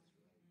me,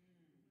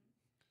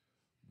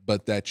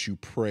 but that you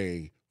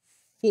pray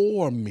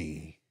for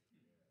me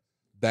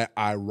that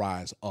I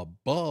rise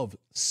above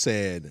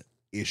said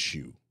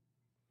issue.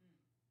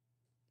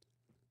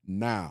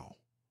 Now,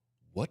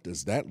 what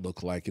does that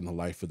look like in the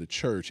life of the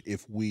church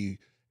if we,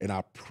 and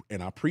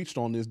I preached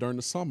on this during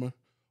the summer,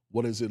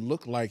 what does it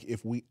look like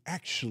if we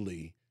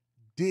actually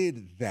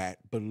did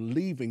that,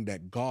 believing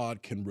that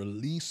God can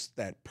release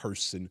that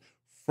person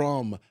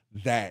from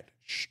that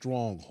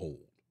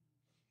stronghold?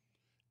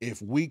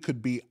 If we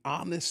could be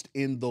honest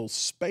in those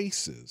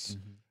spaces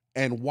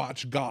and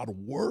watch God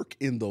work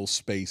in those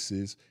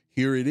spaces,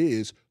 here it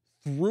is,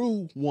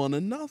 through one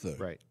another.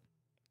 Right.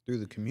 Through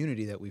the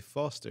community that we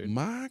fostered.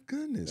 My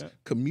goodness. Yeah.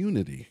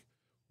 Community.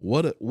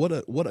 What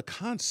a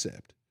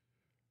concept.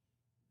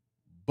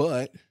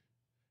 But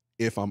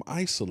if I'm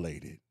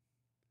isolated,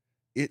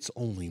 it's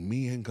only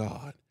me and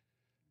God.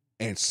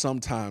 And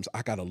sometimes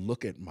I got to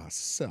look at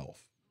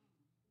myself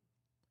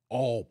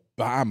all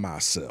by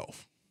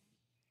myself.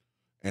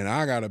 And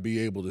I got to be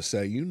able to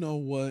say, you know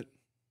what?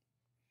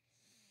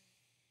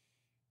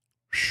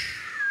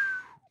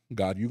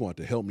 God, you're going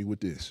to help me with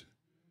this.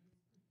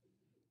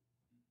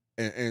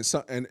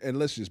 And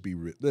let's just be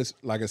real.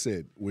 Like I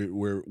said,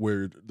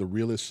 we're the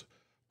realest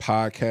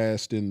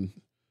podcast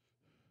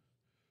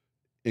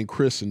in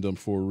Christendom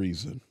for a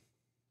reason.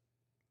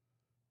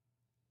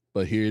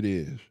 But here it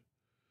is.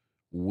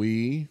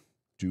 We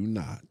do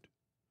not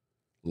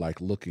like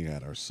looking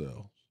at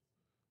ourselves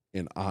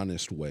in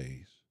honest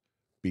ways,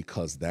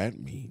 because that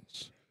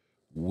means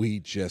we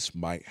just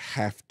might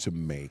have to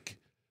make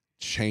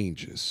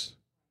changes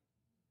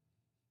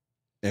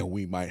and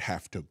we might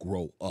have to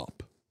grow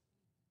up.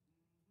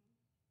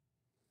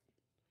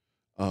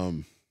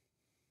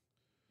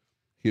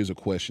 Here's a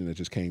question that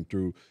just came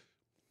through.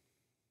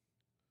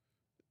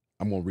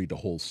 I'm going to read the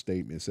whole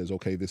statement. It says,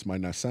 okay, this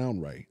might not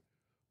sound right,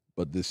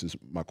 but this is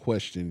my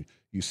question.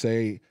 You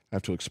say I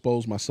have to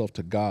expose myself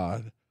to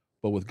God,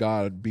 but with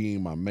God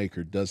being my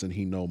maker, doesn't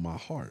he know my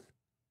heart?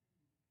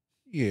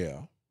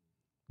 Yeah,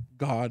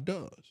 God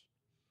does.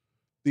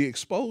 The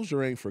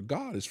exposure ain't for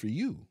God, it's for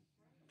you.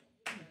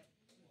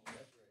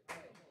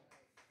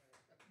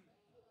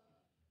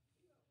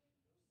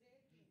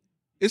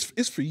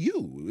 It's for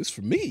you. It's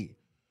for me.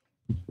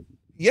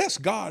 Yes,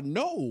 God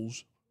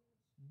knows,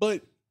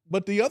 but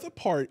the other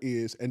part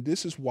is, and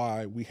this is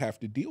why we have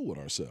to deal with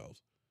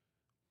ourselves.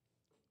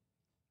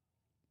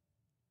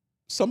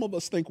 Some of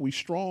us think we're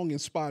strong in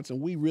spots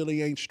and we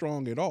really ain't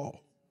strong at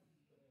all.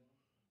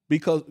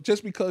 Because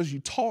just because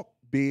you talk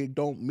big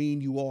don't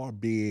mean you are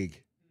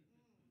big.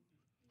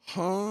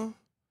 Huh?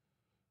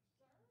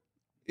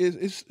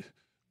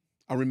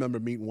 I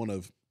remember meeting one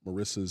of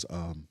Marissa's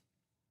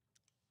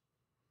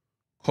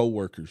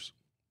co-workers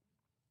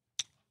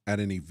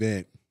at an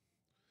event,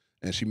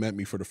 and she met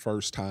me for the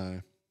first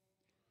time,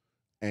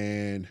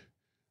 and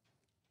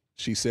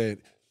she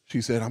said,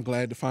 I'm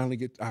glad to finally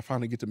get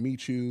to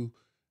meet you.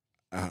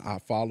 I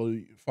follow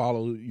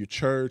your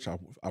church.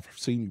 I've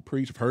seen you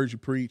preach. I've heard you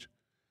preach.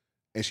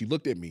 And she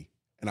looked at me,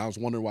 and I was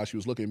wondering why she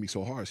was looking at me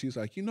so hard. She was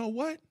like, you know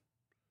what?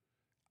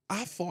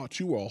 I thought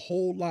you were a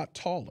whole lot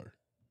taller.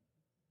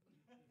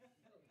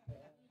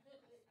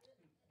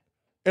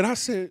 And I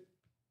said,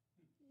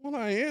 well,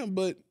 I am,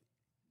 but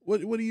what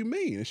do you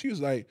mean? And she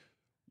was like,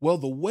 well,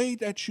 the way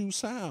that you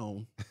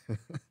sound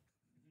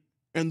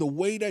and the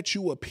way that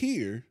you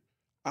appear,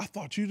 I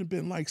thought you'd have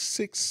been like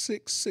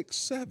 6'6",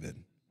 6'7",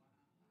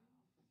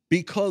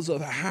 because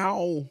of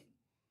how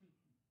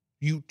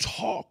you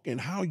talk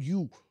and how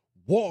you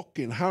walk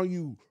and how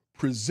you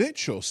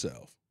present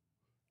yourself.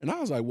 And I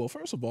was like, well,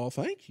 first of all,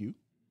 thank you.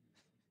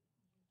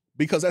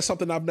 Because that's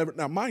something I've never,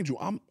 now mind you,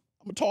 I'm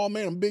a tall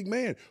man, I'm a big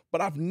man, but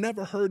I've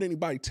never heard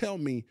anybody tell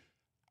me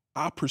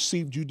I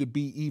perceived you to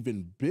be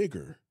even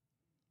bigger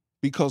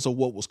because of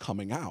what was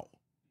coming out.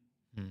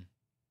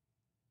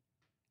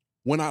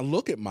 When I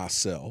look at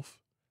myself,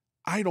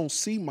 I don't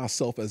see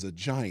myself as a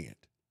giant.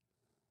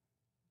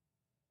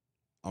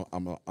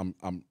 I'm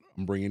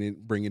bringing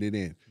it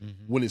in.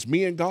 When it's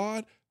me and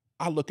God,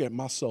 I look at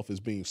myself as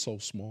being so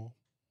small.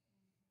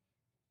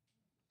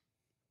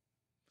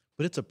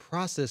 But it's a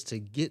process to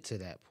get to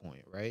that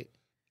point, right?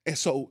 And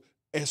so,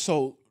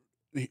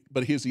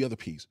 but here's the other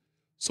piece.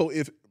 So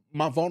if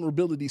my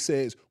vulnerability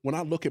says, when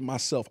I look at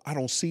myself, I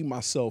don't see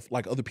myself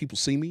like other people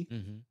see me.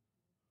 And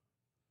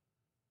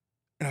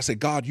I say,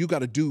 God, you got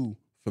to do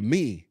for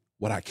me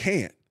what I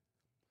can't.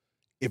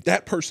 If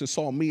that person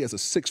saw me as a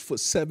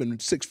 6'7",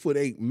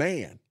 6'8"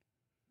 man,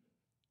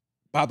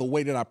 by the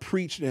way that I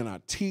preach and I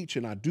teach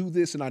and I do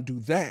this and I do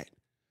that,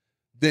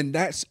 then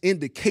that's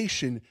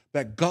indication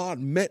that God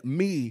met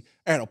me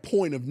at a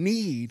point of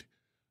need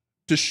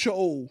to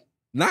show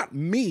not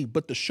me,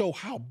 but to show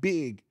how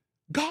big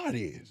God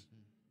is.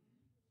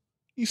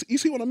 You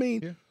see what I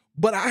mean? Yeah.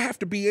 But I have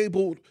to be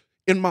able,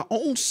 in my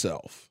own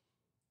self,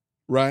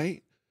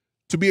 right,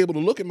 to be able to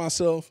look at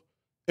myself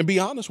and be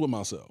honest with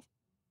myself.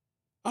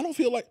 I don't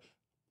feel like,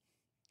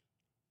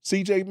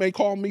 CJ may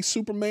call me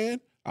Superman.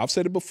 I've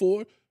said it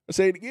before. I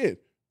say it again.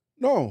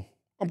 No,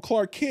 I'm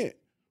Clark Kent.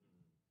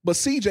 But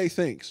CJ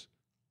thinks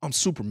I'm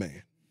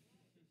Superman.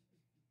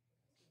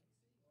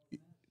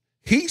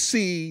 He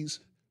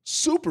sees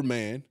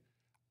Superman.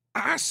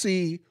 I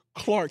see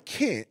Clark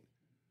Kent.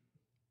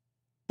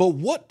 But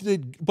what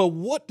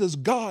does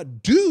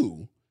God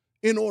do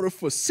in order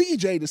for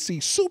CJ to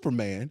see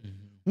Superman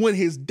when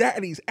his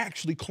daddy's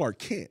actually Clark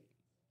Kent?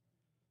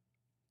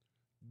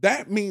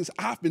 That means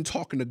I've been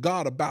talking to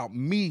God about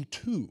me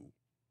too,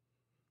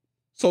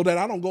 so that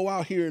I don't go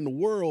out here in the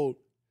world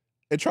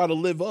and try to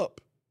live up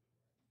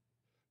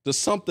to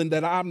something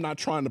that I'm not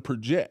trying to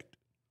project,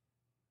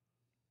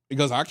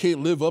 because I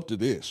can't live up to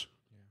this.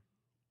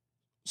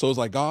 So it's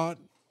like, God,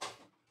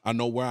 I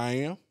know where I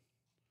am,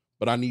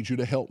 but I need you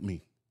to help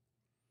me,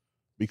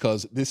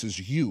 because this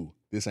is you.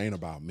 This ain't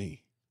about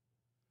me.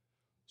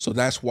 So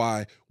that's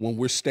why when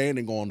we're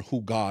standing on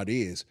who God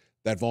is,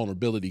 that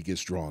vulnerability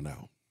gets drawn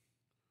out.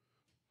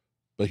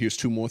 But here's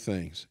two more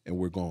things, and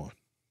we're gone.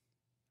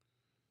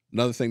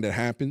 Another thing that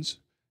happens,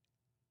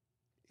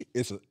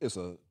 it's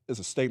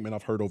a statement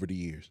I've heard over the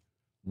years.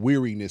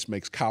 Weariness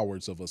makes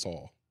cowards of us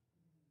all.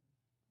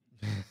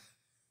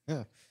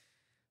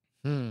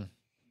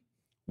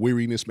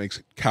 Weariness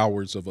makes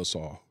cowards of us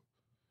all.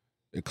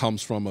 It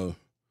comes from a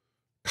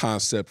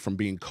concept from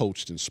being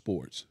coached in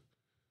sports.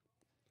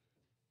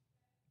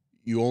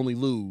 You only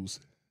lose.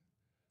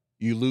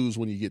 You lose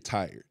when you get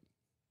tired.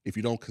 If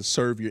you don't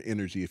conserve your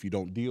energy, if you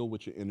don't deal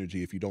with your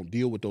energy, if you don't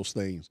deal with those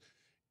things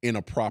in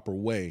a proper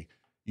way,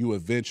 you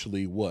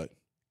eventually what?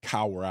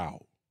 Cower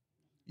out.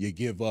 You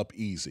give up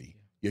easy.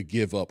 You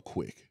give up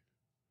quick.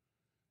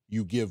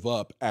 You give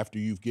up after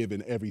you've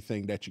given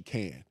everything that you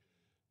can.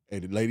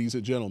 And ladies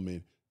and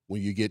gentlemen,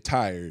 when you get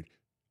tired,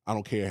 I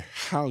don't care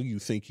how you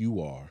think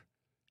you are,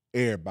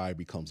 everybody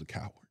becomes a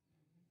coward.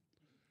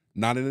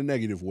 Not in a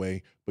negative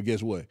way, but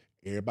guess what?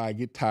 Everybody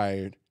get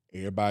tired.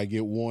 Everybody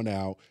get worn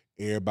out.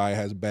 Everybody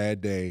has a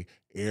bad day.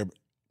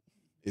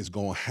 It's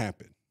going to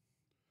happen.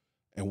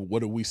 And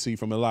what do we see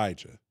from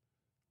Elijah?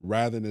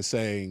 Rather than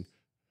saying,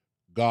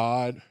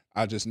 God,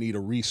 I just need a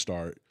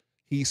restart,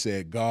 he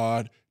said,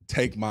 God,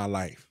 take my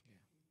life.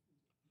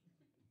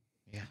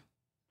 Yeah.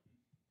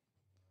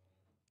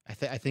 I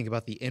think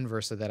about the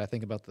inverse of that. I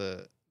think about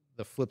the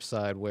flip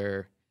side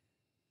where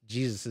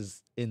Jesus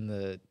is in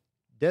the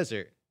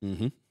desert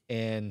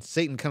and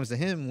Satan comes to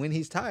him when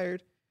he's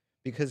tired,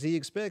 because he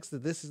expects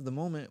that this is the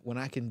moment when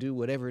I can do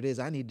whatever it is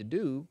I need to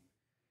do,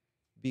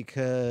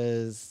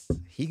 because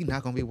he's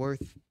not going to be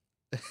worth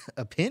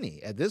a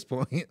penny at this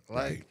point.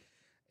 Right.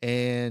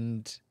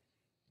 And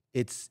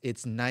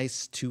it's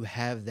nice to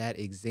have that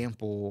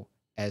example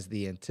as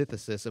the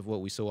antithesis of what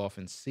we so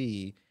often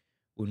see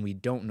when we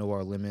don't know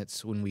our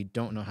limits, when we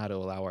don't know how to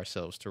allow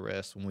ourselves to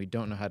rest, when we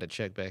don't know how to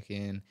check back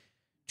in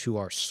to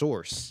our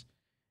source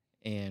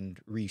and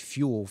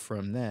refuel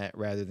from that,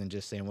 rather than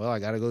just saying, well, I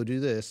got to go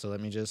do this, so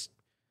let me just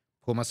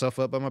pull myself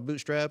up by my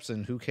bootstraps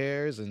and who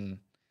cares? And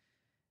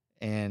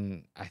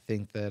I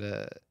think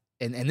that,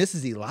 and this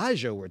is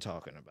Elijah we're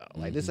talking about.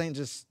 Like, this ain't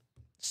just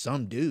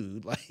some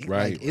dude. Like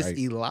it's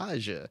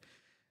Elijah.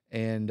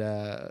 And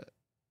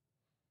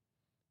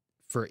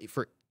for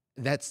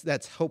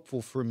that's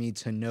hopeful for me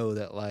to know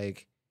that,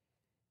 like,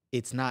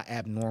 it's not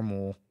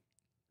abnormal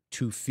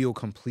to feel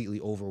completely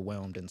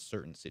overwhelmed in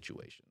certain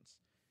situations.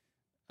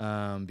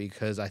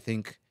 Because I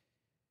think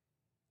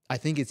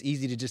it's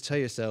easy to just tell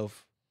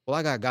yourself, well,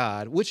 I got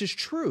God, which is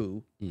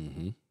true.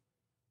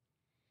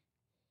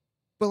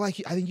 But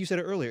like I think you said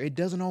it earlier, it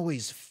doesn't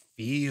always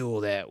feel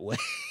that way.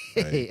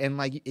 Right. And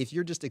like, if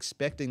you're just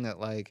expecting that,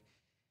 like,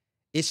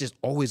 it's just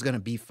always going to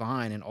be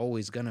fine and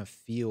always going to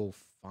feel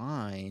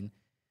fine,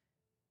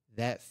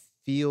 that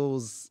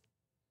feels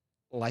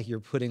like you're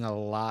putting a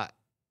lot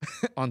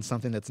on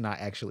something that's not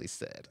actually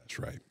said. That's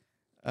right.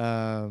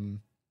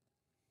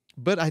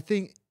 But I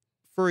think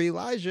for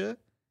Elijah,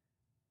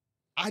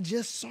 I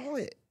just saw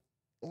it.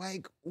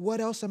 Like,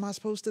 what else am I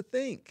supposed to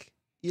think?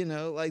 You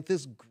know, like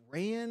this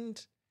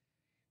grand,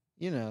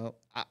 you know,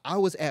 I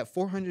was at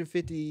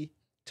 450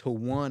 to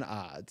 1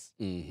 odds.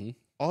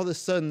 All of a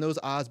sudden, those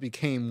odds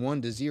became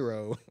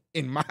 1-0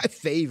 in my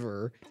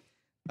favor.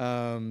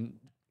 And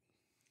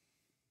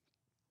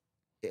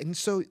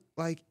so,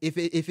 like, if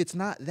it's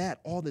not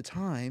that all the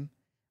time,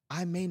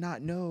 I may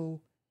not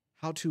know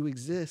how to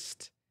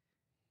exist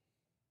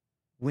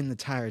when the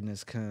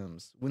tiredness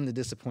comes, when the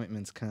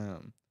disappointments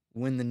come,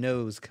 when the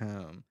no's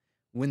come,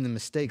 when the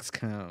mistakes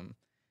come.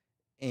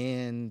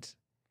 And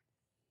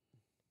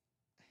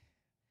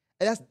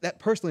that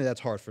personally, that's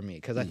hard for me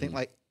because I think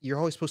like you're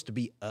always supposed to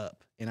be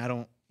up, and I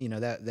don't,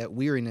 that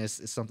weariness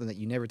is something that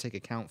you never take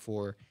account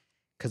for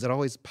because it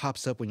always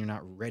pops up when you're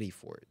not ready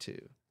for it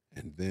too.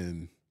 And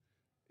then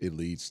it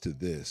leads to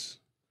this,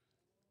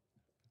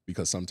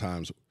 because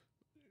sometimes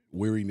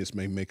weariness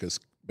may make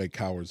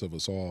cowards of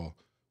us all,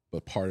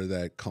 but part of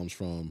that comes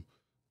from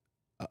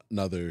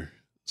another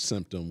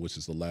symptom, which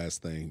is the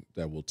last thing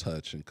that we'll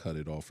touch and cut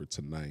it off for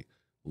tonight.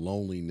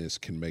 Loneliness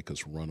can make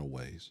us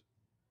runaways.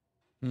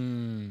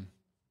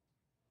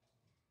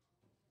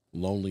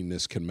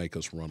 Loneliness can make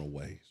us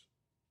runaways.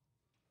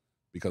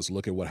 Because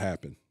look at what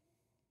happened.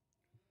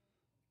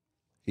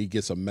 He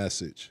gets a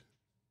message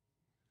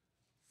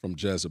from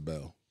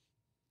Jezebel.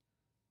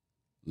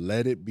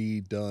 Let it be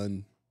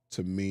done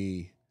to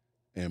me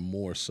and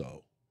more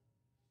so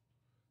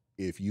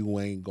if you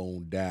ain't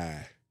gonna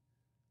die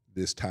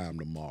this time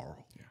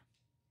tomorrow. Yeah.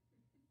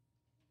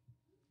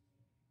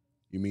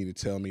 You mean to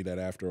tell me that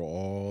after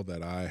all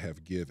that I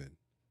have given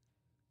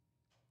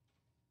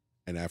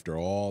and after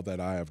all that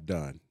I have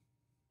done,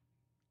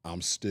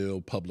 I'm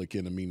still public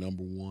enemy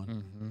number one?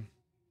 Mm-hmm.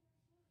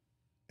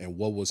 And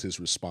what was his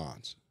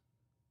response?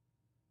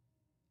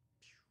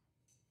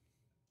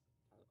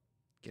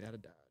 Get out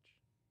of Dodge.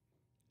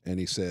 And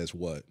he says,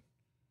 what?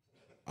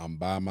 I'm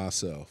by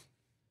myself.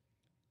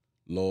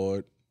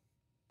 Lord,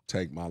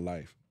 take my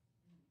life.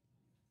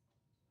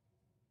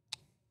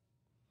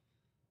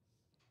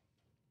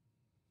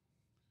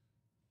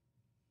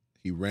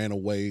 He ran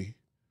away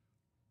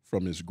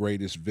from his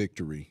greatest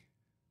victory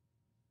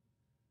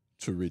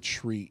to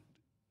retreat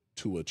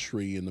to a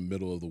tree in the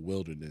middle of the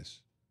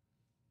wilderness,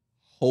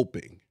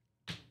 hoping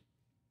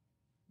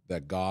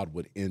that God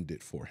would end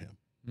it for him.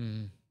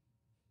 Mm-hmm.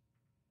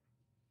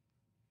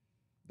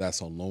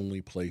 That's a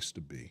lonely place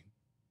to be.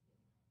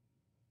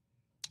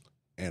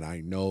 And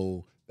I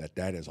know that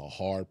that is a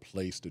hard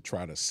place to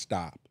try to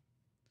stop.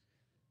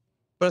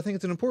 But I think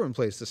it's an important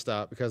place to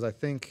stop because I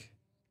think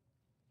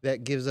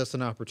that gives us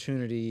an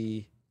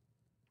opportunity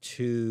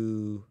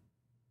to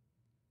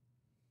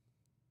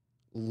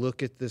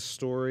look at this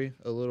story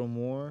a little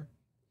more,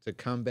 to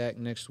come back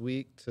next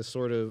week, to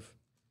sort of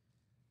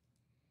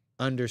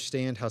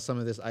understand how some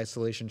of this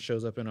isolation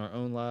shows up in our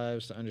own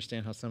lives, to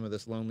understand how some of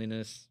this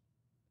loneliness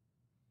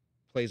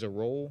plays a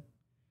role,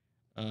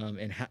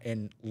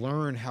 and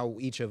learn how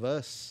each of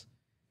us,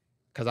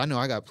 because I know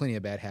I got plenty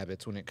of bad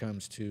habits when it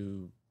comes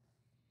to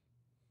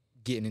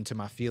getting into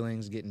my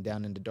feelings, getting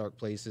down into dark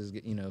places,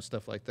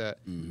 stuff like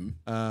that.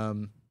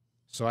 Mm-hmm.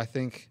 So I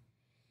think,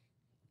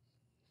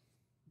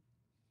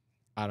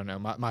 I don't know,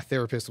 my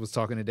therapist was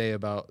talking today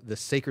about the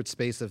sacred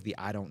space of the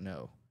I don't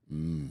know.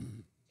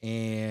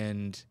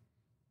 And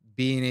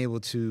being able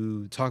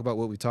to talk about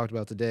what we talked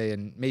about today,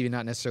 and maybe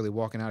not necessarily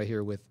walking out of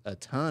here with a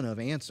ton of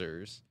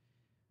answers,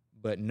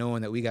 but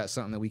knowing that we got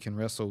something that we can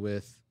wrestle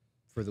with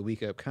for the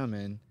week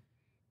upcoming,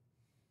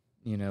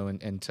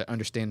 and to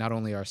understand not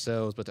only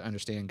ourselves, but to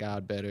understand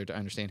God better, to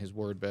understand his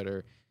word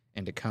better,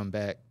 and to come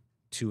back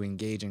to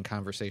engage in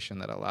conversation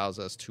that allows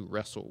us to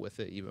wrestle with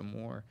it even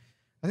more.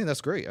 I think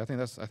that's great. I think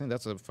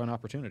that's a fun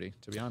opportunity,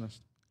 to be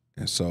honest.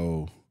 And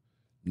so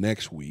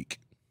next week,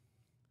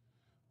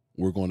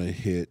 we're going to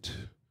hit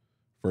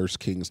 1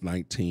 Kings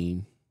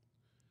 19,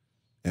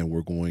 and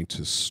we're going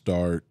to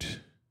start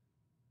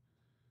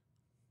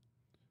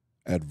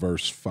at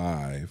verse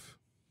 5.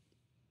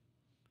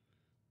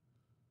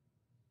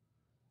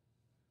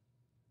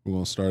 We're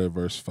going to start at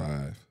verse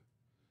 5.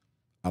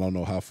 I don't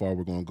know how far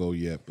we're going to go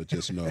yet, but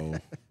just know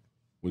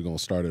we're going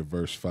to start at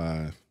verse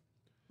 5.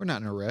 We're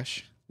not in a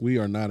rush. We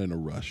are not in a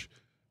rush,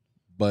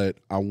 but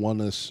I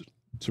want us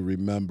to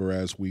remember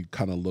as we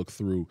kind of look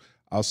through.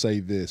 I'll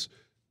say this.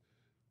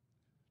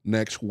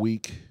 Next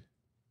week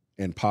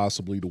and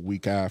possibly the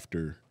week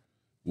after,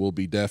 we'll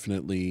be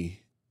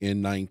definitely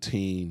in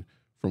 19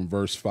 from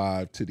verse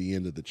 5 to the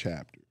end of the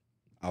chapter.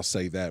 I'll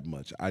say that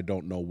much. I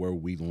don't know where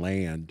we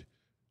land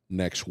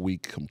next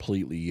week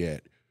completely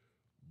yet,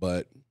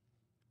 but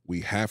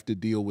we have to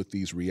deal with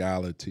these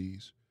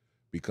realities,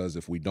 because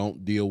if we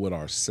don't deal with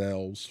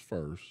ourselves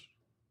first,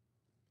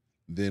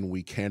 then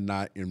we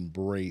cannot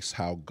embrace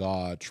how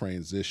God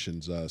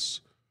transitions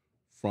us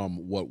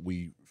from what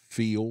we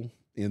feel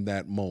in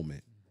that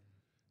moment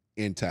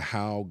into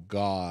how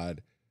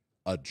God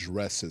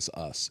addresses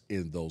us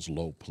in those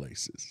low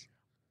places.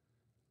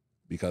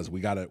 Because we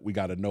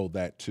gotta know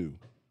that too.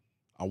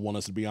 I want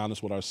us to be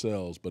honest with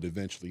ourselves, but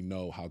eventually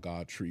know how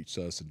God treats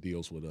us and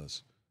deals with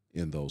us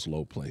in those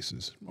low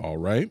places. All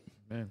right?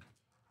 Amen.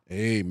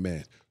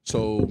 Amen.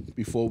 So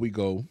before we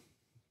go,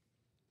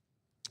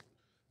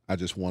 I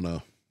just want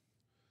to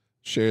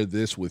share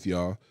this with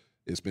y'all.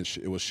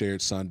 It was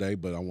shared Sunday,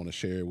 but I want to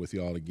share it with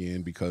y'all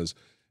again, because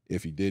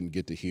if you didn't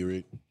get to hear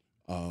it,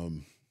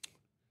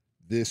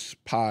 this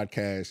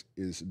podcast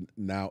is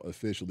now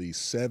officially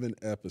 7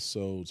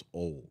 episodes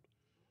old.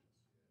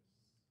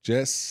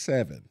 Just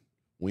 7.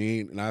 We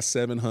ain't not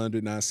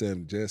 700, not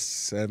 7,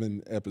 just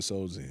 7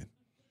 episodes in.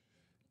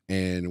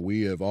 And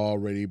we have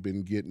already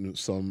been getting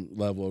some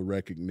level of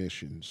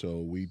recognition. So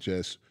we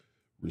just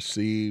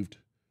received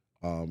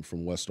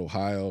from West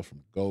Ohio,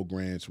 from Go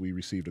Grants. We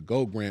received a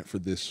Go Grant for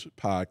this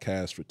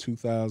podcast for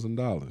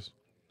 $2,000.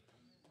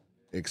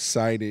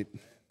 Excited.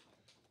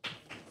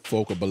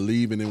 Folk are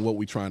believing in what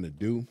we're trying to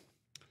do.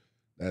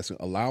 That's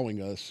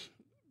allowing us,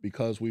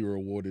 because we were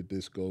awarded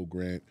this Go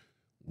Grant,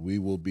 we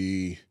will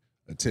be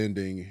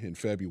attending in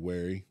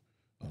February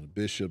on the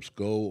Bishop's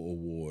Go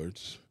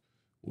Awards,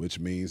 which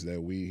means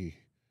that we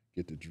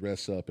get to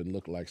dress up and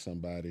look like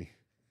somebody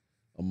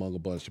among a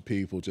bunch of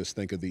people. Just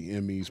think of the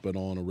Emmys, but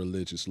on a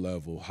religious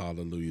level.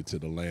 Hallelujah to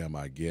the Lamb,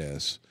 I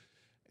guess.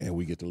 And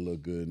we get to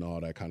look good and all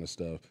that kind of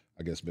stuff.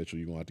 I guess, Mitchell,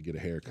 you're going to have to get a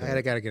haircut.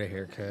 I got to get a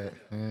haircut.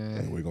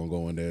 And we're going to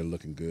go in there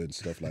looking good and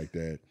stuff like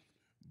that.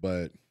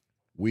 But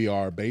we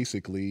are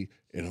basically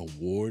an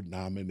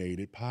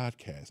award-nominated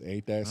podcast.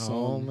 Ain't that something?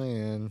 Oh,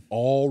 man.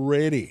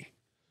 Already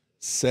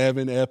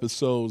 7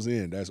 episodes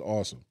in. That's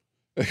awesome.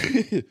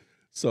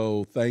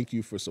 So thank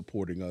you for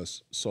supporting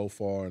us so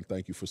far, and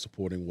thank you for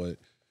supporting what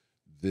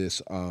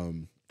this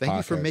Thank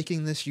you for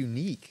making this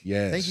unique.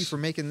 Yes. Thank you for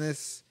making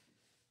this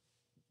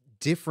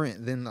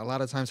different than a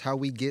lot of times how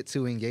we get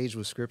to engage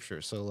with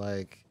Scripture. So,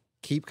 like,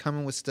 keep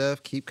coming with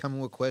stuff. Keep coming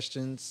with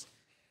questions.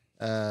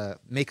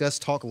 Make us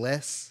talk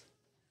less.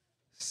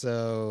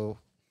 So,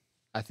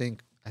 I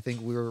think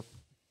we're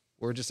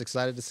just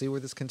excited to see where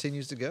this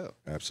continues to go.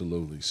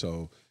 Absolutely.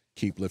 So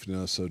keep lifting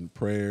us in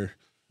prayer.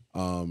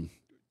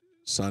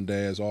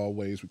 Sunday, as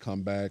always, we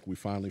come back. We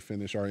finally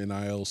finish our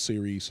NIL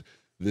series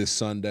this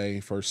Sunday,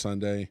 first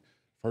Sunday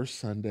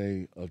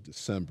of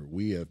December.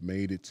 We have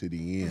made it to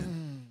the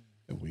end.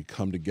 And we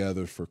come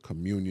together for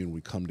communion.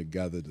 We come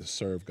together to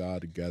serve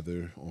God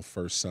together on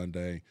first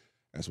Sunday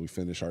as we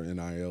finish our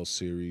NIL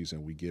series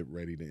and we get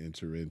ready to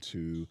enter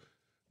into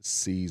the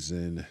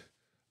season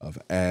of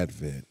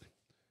Advent.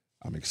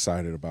 I'm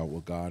excited about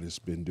what God has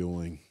been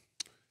doing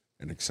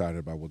and excited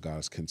about what God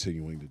is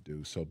continuing to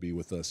do. So be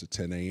with us at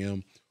 10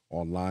 a.m.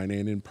 online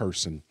and in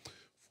person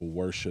for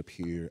worship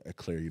here at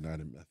Clare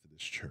United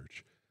Methodist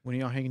Church. When are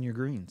y'all hanging your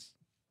greens?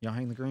 Y'all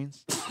hang the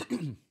greens?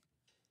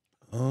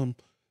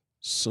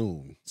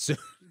 Soon.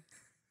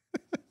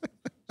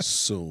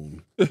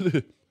 Soon.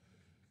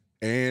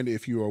 And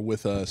if you are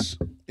with us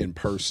in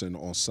person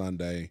on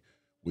Sunday,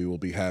 we will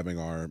be having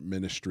our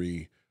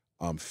ministry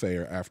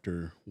fair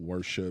after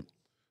worship.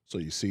 So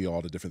you see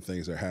all the different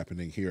things that are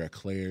happening here at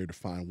Clare to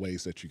find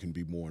ways that you can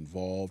be more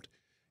involved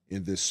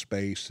in this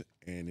space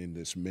and in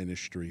this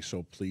ministry.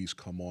 So please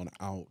come on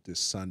out this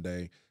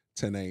Sunday,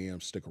 10 a.m.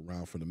 Stick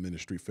around for the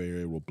ministry fair.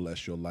 It will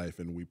bless your life,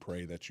 and we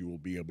pray that you will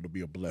be able to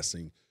be a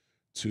blessing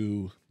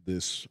to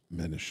this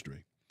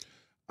ministry.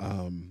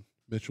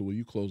 Mitchell, will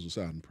you close us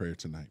out in prayer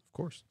tonight? Of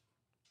course.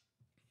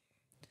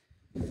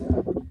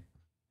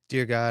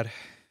 Dear God,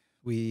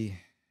 we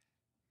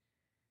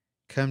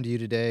come to you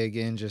today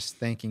again, just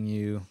thanking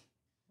you,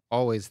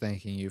 always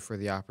thanking you for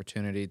the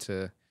opportunity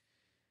to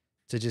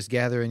just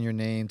gather in your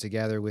name, to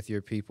gather with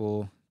your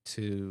people,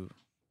 to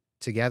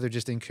gather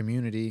just in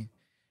community,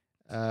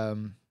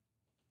 and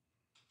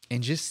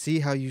just see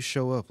how you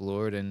show up,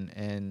 Lord,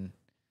 and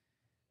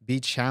be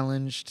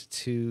challenged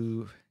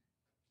to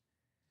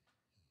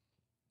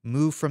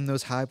move from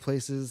those high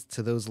places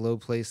to those low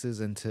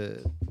places, and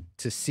to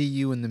see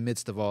you in the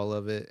midst of all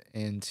of it,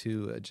 and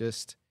to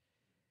just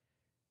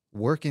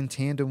work in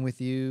tandem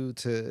with you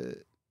to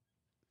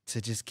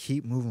just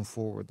keep moving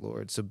forward,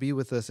 Lord. So be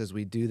with us as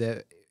we do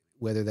that,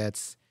 whether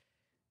that's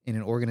in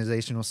an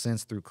organizational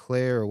sense through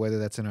Clare or whether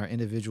that's in our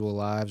individual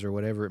lives or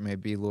whatever it may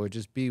be, Lord.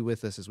 Just be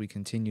with us as we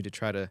continue to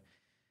try to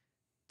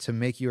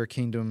make your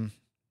kingdom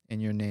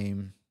and your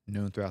name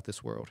known throughout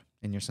this world.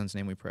 In your Son's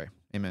name we pray.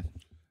 Amen.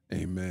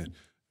 Amen.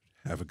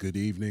 Have a good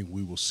evening.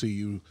 We will see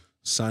you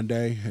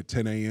Sunday at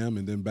 10 a.m.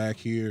 and then back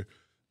here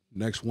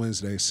next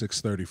Wednesday,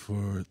 6:30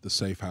 for the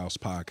Safe House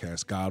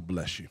podcast. God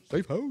bless you.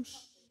 Safe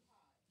House.